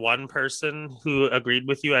get one person who agreed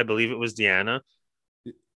with you. I believe it was Deanna.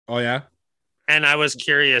 Oh yeah. And I was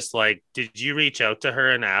curious, like, did you reach out to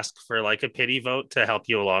her and ask for like a pity vote to help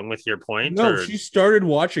you along with your point? No, or... she started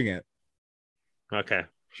watching it. Okay.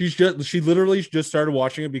 She literally just started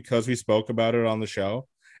watching it because we spoke about it on the show.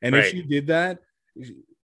 And if she did that,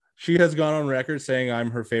 she has gone on record saying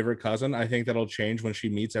I'm her favorite cousin. I think that'll change when she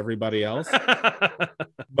meets everybody else.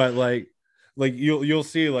 But like you'll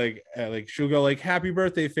see like she'll go like happy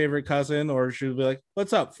birthday favorite cousin, or she'll be like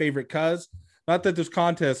what's up favorite cuz. Not that there's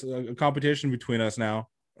a competition between us now,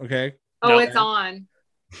 okay? Oh, it's on.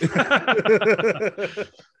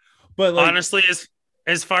 But like, honestly,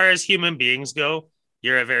 as far as human beings go,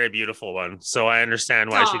 you're a very beautiful one. So I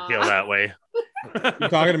understand why she'd feel that way. You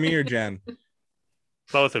talking to me or Jen?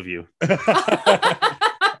 Both of you.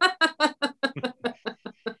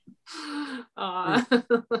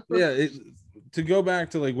 Yeah, to go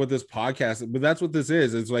back to like what this podcast, but that's what this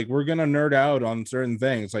is. It's like we're gonna nerd out on certain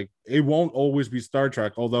things. Like it won't always be Star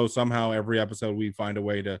Trek, although somehow every episode we find a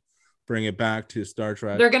way to bring it back to Star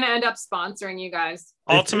Trek. They're gonna end up sponsoring you guys.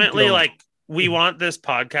 Ultimately, like we want this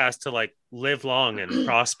podcast to like live long and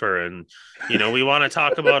prosper, and we want to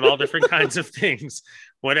talk about all different kinds of things.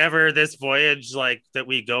 Whatever this voyage like that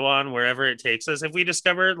we go on, wherever it takes us, if we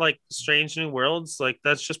discover like strange new worlds, like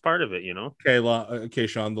that's just part of it, Okay,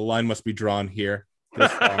 Sean, the line must be drawn here.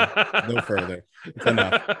 No further. It's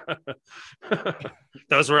enough.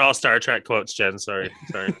 Those were all Star Trek quotes, Jen. Sorry.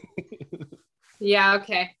 Yeah.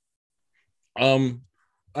 Okay.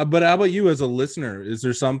 But how about you as a listener? Is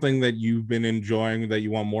there something that you've been enjoying that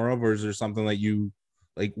you want more of, or is there something that you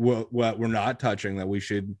like what we're not touching that we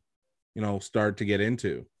should start to get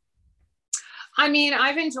into? I mean,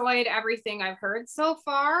 I've enjoyed everything I've heard so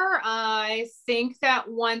far. I think that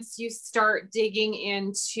once you start digging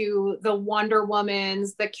into the Wonder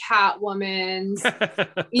Womans, the Catwomans,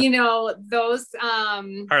 those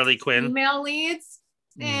Harley Quinn female leads,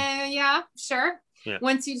 yeah, sure. Yeah.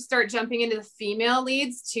 Once you start jumping into the female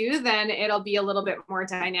leads too, then it'll be a little bit more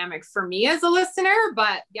dynamic for me as a listener.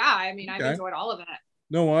 But yeah, I mean, I've enjoyed all of it.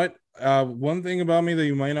 You know what? One thing about me that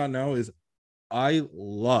you might not know is I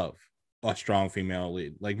love a strong female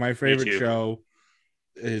lead. Like my favorite show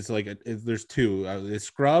is there's two. It's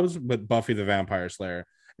Scrubs, but Buffy the Vampire Slayer.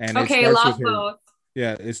 And okay, love both.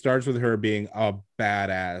 Yeah, it starts with her being a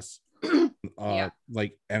badass.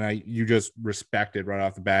 You just respect it right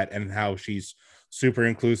off the bat, and how she's super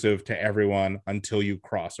inclusive to everyone until you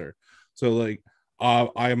cross her. So like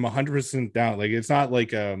I'm 100% down. Like it's not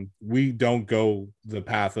like we don't go the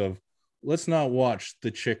path of let's not watch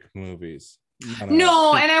the chick movies.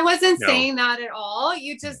 No, and I wasn't saying that at all.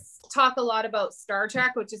 You just talk a lot about Star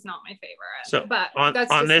Trek, which is not my favorite. So but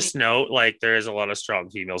on this note, like there is a lot of strong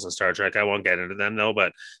females in Star Trek. I won't get into them though,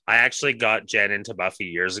 but I actually got Jen into Buffy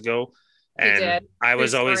years ago. And I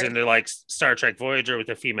was always into like Star Trek Voyager with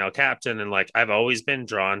a female captain, and like I've always been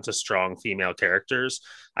drawn to strong female characters.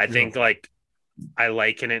 I think like I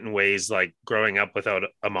liken it in ways like growing up without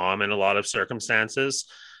a mom in a lot of circumstances.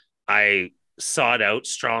 I sought out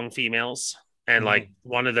strong females, and like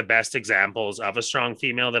one of the best examples of a strong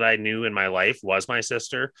female that I knew in my life was my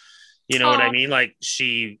sister. You know what I mean? Like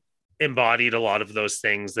she embodied a lot of those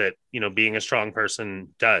things that, you know, being a strong person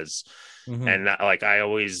does. And like I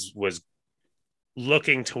always was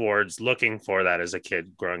looking for that as a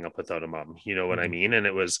kid growing up without a mom, you know what I mean? And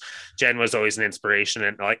it was, Jen was always an inspiration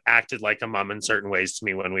and like acted like a mom in certain ways to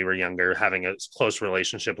me when we were younger, having a close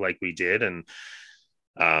relationship like we did. And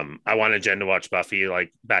I wanted Jen to watch Buffy,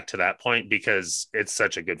 like back to that point, because it's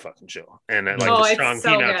such a good fucking show. And like the strong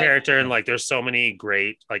female character, and like there's so many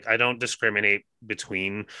great, like I don't discriminate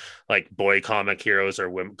between like boy comic heroes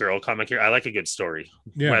or girl comic hero. I like a good story,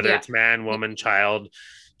 whether it's man, woman, child,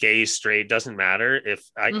 gay, straight, doesn't matter. If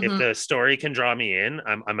the story can draw me in,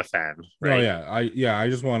 I'm a fan. Right? Oh I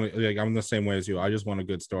just want to, like, I'm the same way as you. I just want a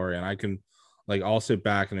good story, and I can, like, I'll sit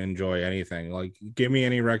back and enjoy anything. Like, give me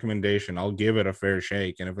any recommendation, I'll give it a fair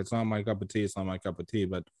shake. And if it's not my cup of tea, it's not my cup of tea.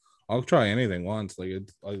 But I'll try anything once. Like,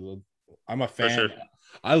 I'm a fan. Sure.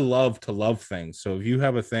 I love to love things. So if you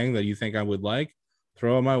have a thing that you think I would like,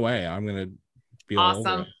 throw it my way. I'm gonna be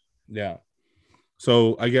awesome. Yeah.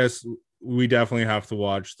 So I guess we definitely have to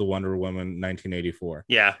watch the Wonder Woman 1984.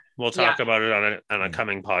 Yeah, we'll talk about it on a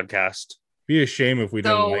coming podcast. Be a shame if we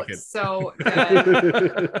didn't like it. So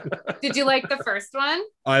good. Did you like the first one?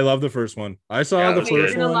 I love the first one. I saw the first one.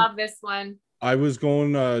 You're gonna love this one. I was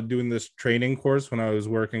going doing this training course when I was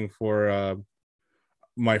working for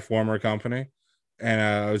my former company, and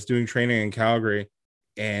I was doing training in Calgary,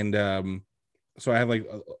 and so I had like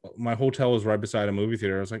my hotel was right beside a movie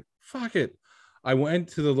theater. I was like, fuck it. I went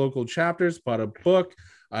to the local chapters, bought a book.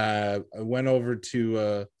 I went over to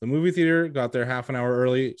the movie theater, got there half an hour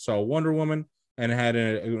early, saw Wonder Woman, and had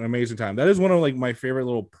an amazing time. That is one of like my favorite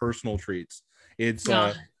little personal treats. It's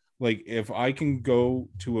like if I can go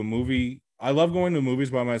to a movie, I love going to movies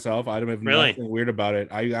by myself. I don't have nothing weird about it.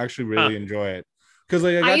 I actually really enjoy it. Because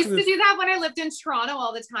like I used to do that when I lived in Toronto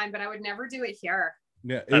all the time, but I would never do it here.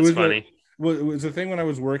 Yeah, that's funny. It was a thing when I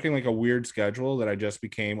was working like a weird schedule that I just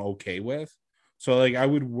became okay with. So like I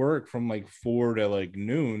would work from like 4 to like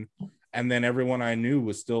noon, and then everyone I knew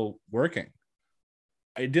was still working.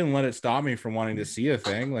 I didn't let it stop me from wanting to see a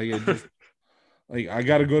thing. Like it just like I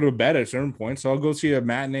got to go to bed at a certain point, so I'll go see a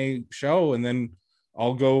matinee show, and then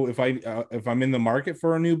I'll go if I'm in the market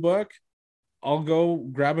for a new book, I'll go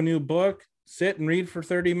grab a new book, sit and read for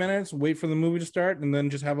 30 minutes, wait for the movie to start, and then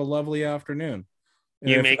just have a lovely afternoon. And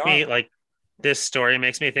you make me like, this story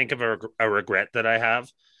makes me think of a regret that I have.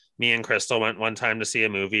 Me and Crystal went one time to see a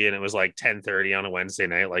movie, and it was like 10:30 on a Wednesday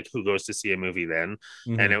night. Like, who goes to see a movie then?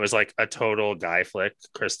 And it was like a total guy flick.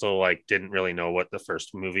 Crystal like didn't really know what the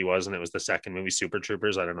first movie was, and it was the second movie, Super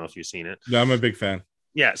Troopers. I don't know if you've seen it. No, I'm a big fan.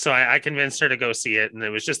 Yeah, so I convinced her to go see it, and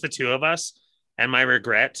it was just the two of us. And my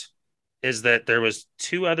regret is that there was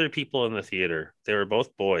 2 other people in the theater. They were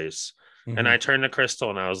both boys. And I turned to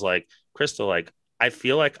Crystal and I was like, Crystal, like, I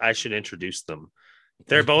feel like I should introduce them.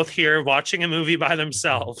 They're both here watching a movie by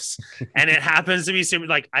themselves, and it happens to be super,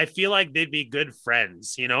 like, I feel like they'd be good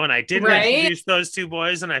friends, you know. And I didn't introduce those 2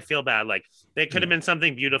 boys, and I feel bad. Like, they could have been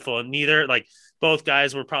something beautiful, and neither, like, both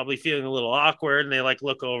guys were probably feeling a little awkward, and they like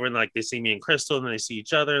look over and like they see me and Crystal, and then they see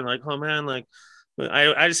each other, and like, oh man, like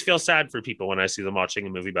I just feel sad for people when I see them watching a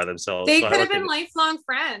movie by themselves. They could have been lifelong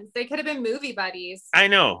friends. They could have been movie buddies. I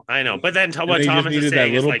know. But then what Thomas is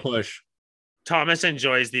saying is like, push. Thomas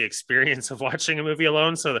enjoys the experience of watching a movie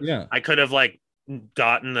alone. So I could have like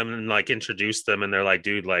gotten them and like introduced them, and they're like,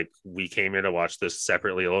 dude, like we came here to watch this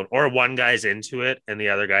separately alone. Or one guy's into it and the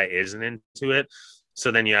other guy isn't into it.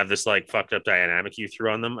 So then you have this like fucked up dynamic you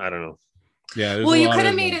threw on them. I don't know. Yeah. Well, you could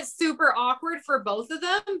have made it super awkward for both of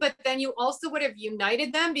them, but then you also would have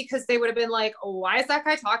united them, because they would have been like, oh, why is that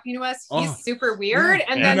guy talking to us? He's super weird.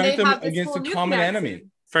 And then they have this against whole a new common connection. enemy.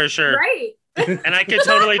 For sure. Right. And I could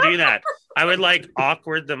totally do that. I would like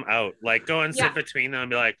awkward them out, like go and sit between them and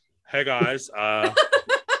be like, hey guys,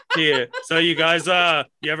 yeah, so you guys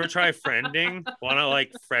you ever try friending? Want to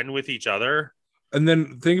like friend with each other? And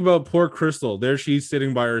then think about poor Crystal. There she's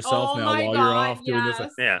sitting by herself now while you're off doing this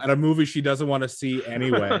at a movie she doesn't want to see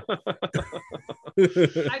anyway.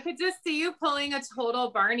 I could just see you pulling a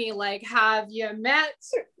total Barney, like, have you met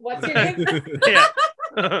what's your name? Yeah.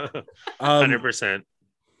 100%.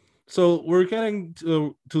 So we're getting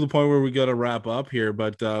to the point where we got to wrap up here,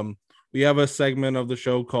 but we have a segment of the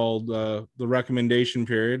show called the recommendation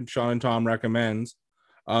period. Sean and Tom recommends.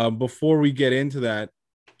 Before we get into that,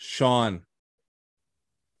 Sean,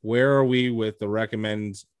 where are we with the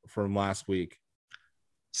recommends from last week?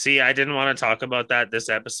 See, I didn't want to talk about that this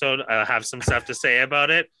episode. I have some stuff to say about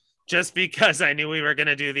it, just because I knew we were going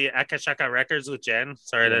to do the Akashaka records with Jen.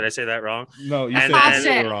 Sorry, did I say that wrong? No, you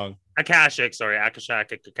said it wrong. Akashic, sorry,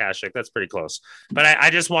 Akashic. That's pretty close. But I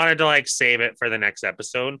just wanted to like save it for the next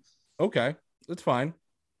episode. Okay, that's fine.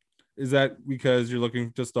 Is that because you're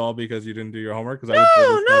looking to stall because you didn't do your homework? Because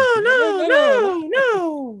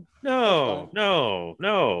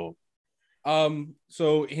No.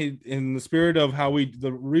 So in the spirit of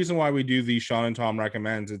the reason why we do the Sean and Tom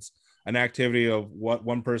recommends, it's an activity of what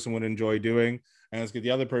one person would enjoy doing, and let's get the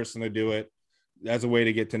other person to do it as a way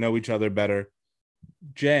to get to know each other better.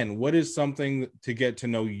 Jen, what is something to get to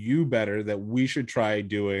know you better that we should try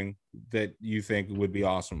doing that you think would be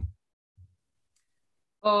awesome?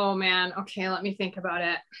 Oh man. Okay, let me think about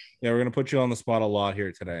it. Yeah, we're gonna put you on the spot a lot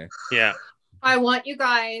here today. Yeah. I want you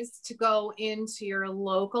guys to go into your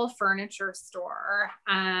local furniture store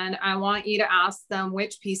and I want you to ask them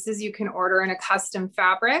which pieces you can order in a custom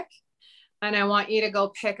fabric. And I want you to go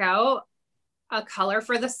pick out a color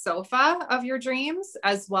for the sofa of your dreams,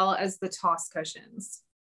 as well as the toss cushions.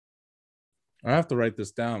 I have to write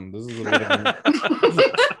this down. This is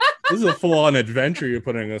this is a full-on adventure you're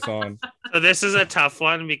putting us on. So this is a tough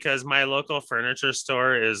one because my local furniture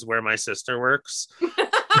store is where my sister works.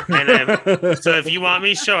 So if you want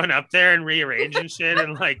me showing up there and rearranging shit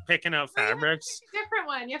and like picking out fabrics, different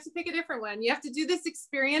one. You have to pick a different one. You have to do this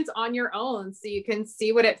experience on your own so you can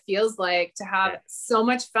see what it feels like to have so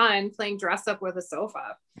much fun playing dress up with a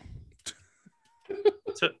sofa.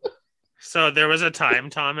 So there was a time,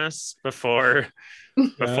 Thomas, before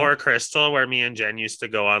Crystal, where me and Jen used to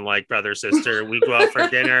go on like brother sister. We go out for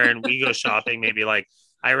dinner and we go shopping. Maybe like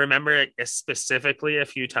I remember it specifically a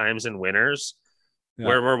few times in winters. Yeah.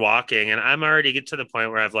 Where we're walking and I'm already get to the point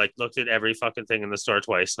where I've like looked at every fucking thing in the store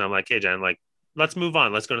twice and I'm like, hey Jen, like let's move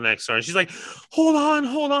on, let's go to the next store. And she's like, hold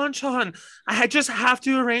on Sean, I just have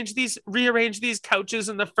to rearrange these couches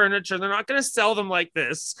and the furniture, they're not going to sell them like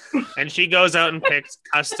this. And she goes out and picks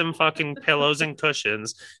custom fucking pillows and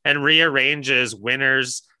cushions and rearranges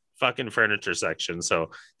winter's fucking furniture section.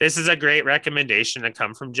 So this is a great recommendation to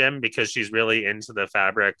come from Jen because she's really into the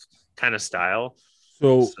fabric kind of style.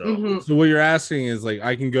 So what you're asking is like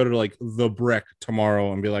I can go to like the Brick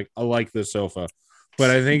tomorrow and be like, I like this sofa, but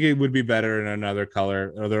I think it would be better in another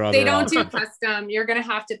color. Or there are they don't do custom. You're gonna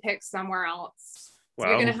have to pick somewhere else. So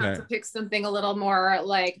you're gonna have to pick something a little more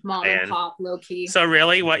like mom and pop, low key. So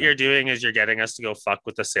really, what you're doing is you're getting us to go fuck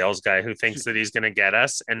with the sales guy who thinks that he's gonna get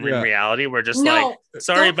us, and in reality, we're just like,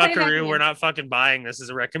 sorry, Buckaroo, we're not fucking buying. This is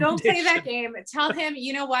a recommendation. Don't play that game. Tell him,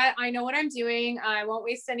 you know what? I know what I'm doing. I won't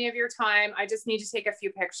waste any of your time. I just need to take a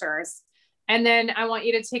few pictures, and then I want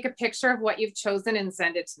you to take a picture of what you've chosen and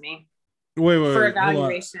send it to me. Wait, for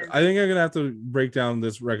evaluation. I think I'm gonna have to break down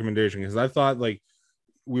this recommendation because I thought like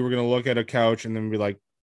we were gonna look at a couch and then be like,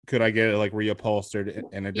 could I get it like reupholstered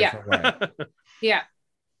in a different way? Yeah.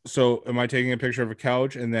 So am I taking a picture of a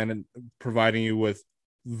couch and then providing you with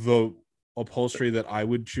the upholstery that I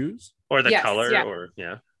would choose? Or the color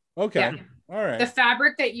Okay. Yeah. All right. The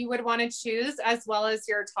fabric that you would want to choose as well as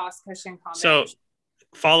your toss cushion combination. So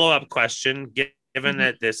follow-up question, given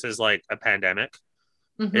that this is like a pandemic,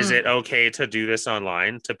 is it okay to do this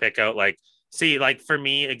online to pick out like, see, like for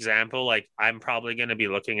me, example, like I'm probably going to be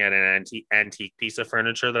looking at an antique piece of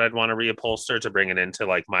furniture that I'd want to reupholster to bring it into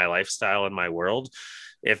like my lifestyle and my world.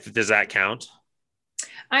 Does that count?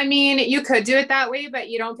 I mean, you could do it that way, but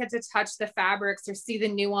you don't get to touch the fabrics or see the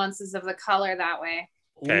nuances of the color that way.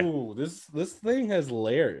 Okay. Ooh, this thing has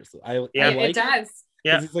layers. I like it does.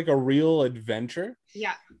 Yeah, it's like a real adventure.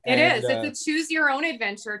 Yeah, it is. It's a choose your own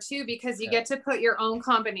adventure too, because you get to put your own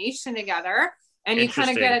combination together. And you kind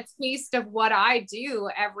of get a taste of what I do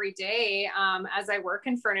every day as I work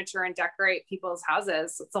in furniture and decorate people's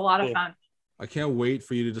houses. It's a lot of fun. I can't wait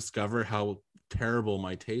for you to discover how terrible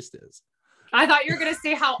my taste is. I thought you were going to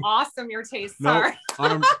say how awesome your tastes are.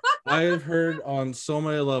 I have heard on so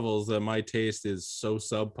many levels that my taste is so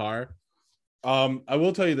subpar. I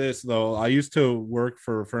will tell you this though. I used to work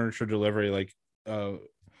for furniture delivery,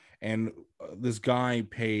 and this guy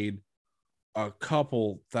paid a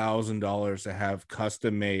couple $1,000s to have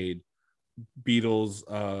custom made Beatles,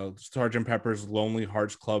 Sgt. Pepper's Lonely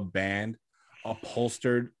Hearts Club Band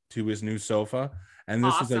upholstered to his new sofa. And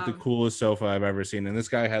this is like the coolest sofa I've ever seen. And this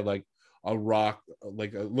guy had like a rock,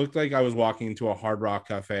 like it looked like I was walking into a Hard Rock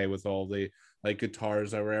cafe with all the like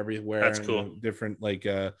guitars that were everywhere. That's and cool. Different like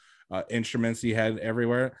instruments he had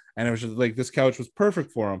everywhere. And it was just like this couch was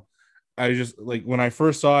perfect for him. I just like when I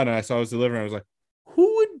first saw it and I saw it was delivering, I was like,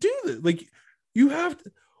 who would do this? Like you have to,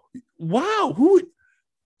 wow, who would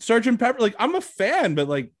Sgt. Pepper? Like I'm a fan, but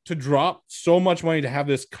like to drop so much money to have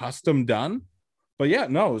this custom done. But yeah,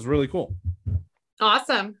 no, it was really cool.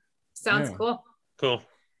 Awesome. Sounds cool. Cool.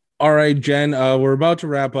 All right, Jen, we're about to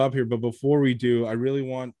wrap up here, but before we do, I really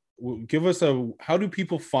want give us how do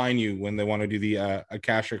people find you when they want to do the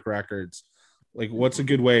Akashic Records? Like, what's a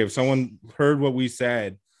good way if someone heard what we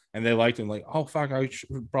said and they liked it, like, oh fuck, I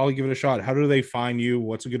should probably give it a shot. How do they find you?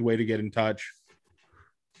 What's a good way to get in touch?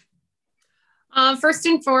 First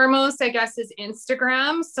and foremost, I guess, is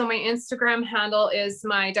Instagram. So my Instagram handle is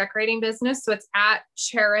my decorating business. So it's at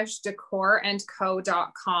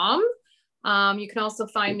cherishdecorandco.com. You can also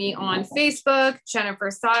find me on Facebook, Jennifer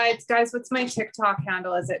Sides. Guys, what's my TikTok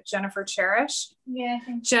handle? Is it Jennifer Cherish? Yeah, I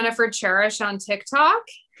think Jennifer Cherish on TikTok.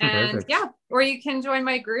 And Perfect. yeah, or you can join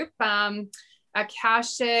my group,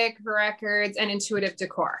 Akashic Records and Intuitive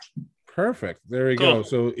Decor. Perfect. There we Cool. go.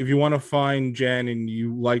 So if you want to find Jen and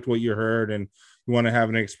you liked what you heard and you want to have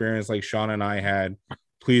an experience like Sean and I had,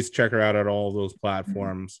 please check her out at all those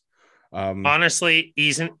platforms. Honestly,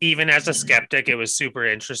 even as a skeptic, it was super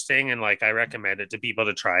interesting, and like I recommend it to people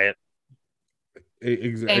to try it.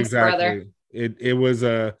 Thanks, Exactly. brother. It was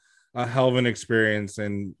a hell of an experience,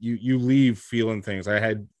 and you leave feeling things. I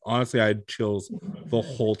had chills the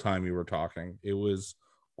whole time you were talking. It was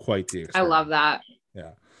quite the experience. I love that.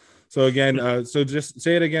 Yeah. So again, so just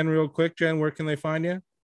say it again real quick, Jen. Where can they find you?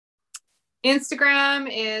 Instagram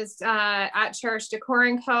is at Cherish Decor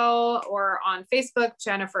and Co. or on Facebook,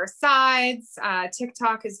 Jennifer Sides.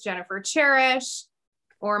 TikTok is Jennifer Cherish,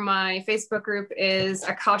 or my Facebook group is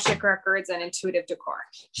Akashic Records and Intuitive Decor.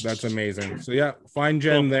 That's amazing. So yeah, find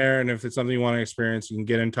Jen there, and if it's something you want to experience, you can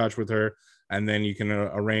get in touch with her, and then you can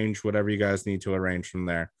arrange whatever you guys need to arrange from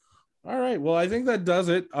there. All right. Well, I think that does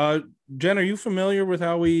it. Jen, are you familiar with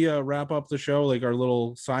how we wrap up the show, like our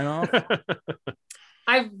little sign off?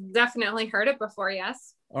 I've definitely heard it before,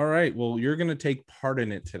 yes. All right. Well, you're going to take part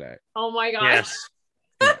in it today. Oh my God. Yes.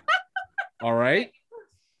 All right.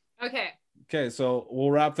 Okay. Okay. So we'll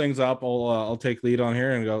wrap things up. I'll take lead on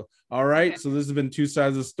here and go. All right. Okay. So this has been Two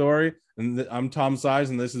Sides of the Story, and I'm Tom Sides,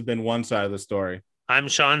 and this has been One Side of the Story. I'm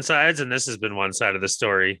Sean Sides, and this has been One Side of the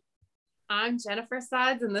Story. I'm Jennifer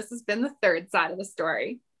Sides, and this has been the third side of the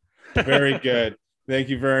story. Very good. Thank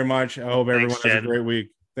you very much. I hope everyone Thanks, has a Jen. great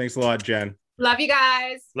week. Thanks a lot, Jen. Love you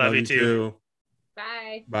guys. Love you too.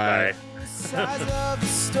 Bye. Bye. Bye. Sides of the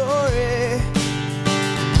story.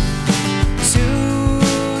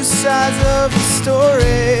 Two sides of the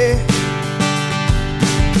story.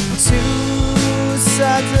 Two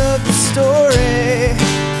sides of the story.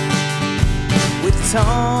 With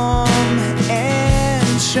Tom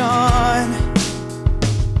and Sean.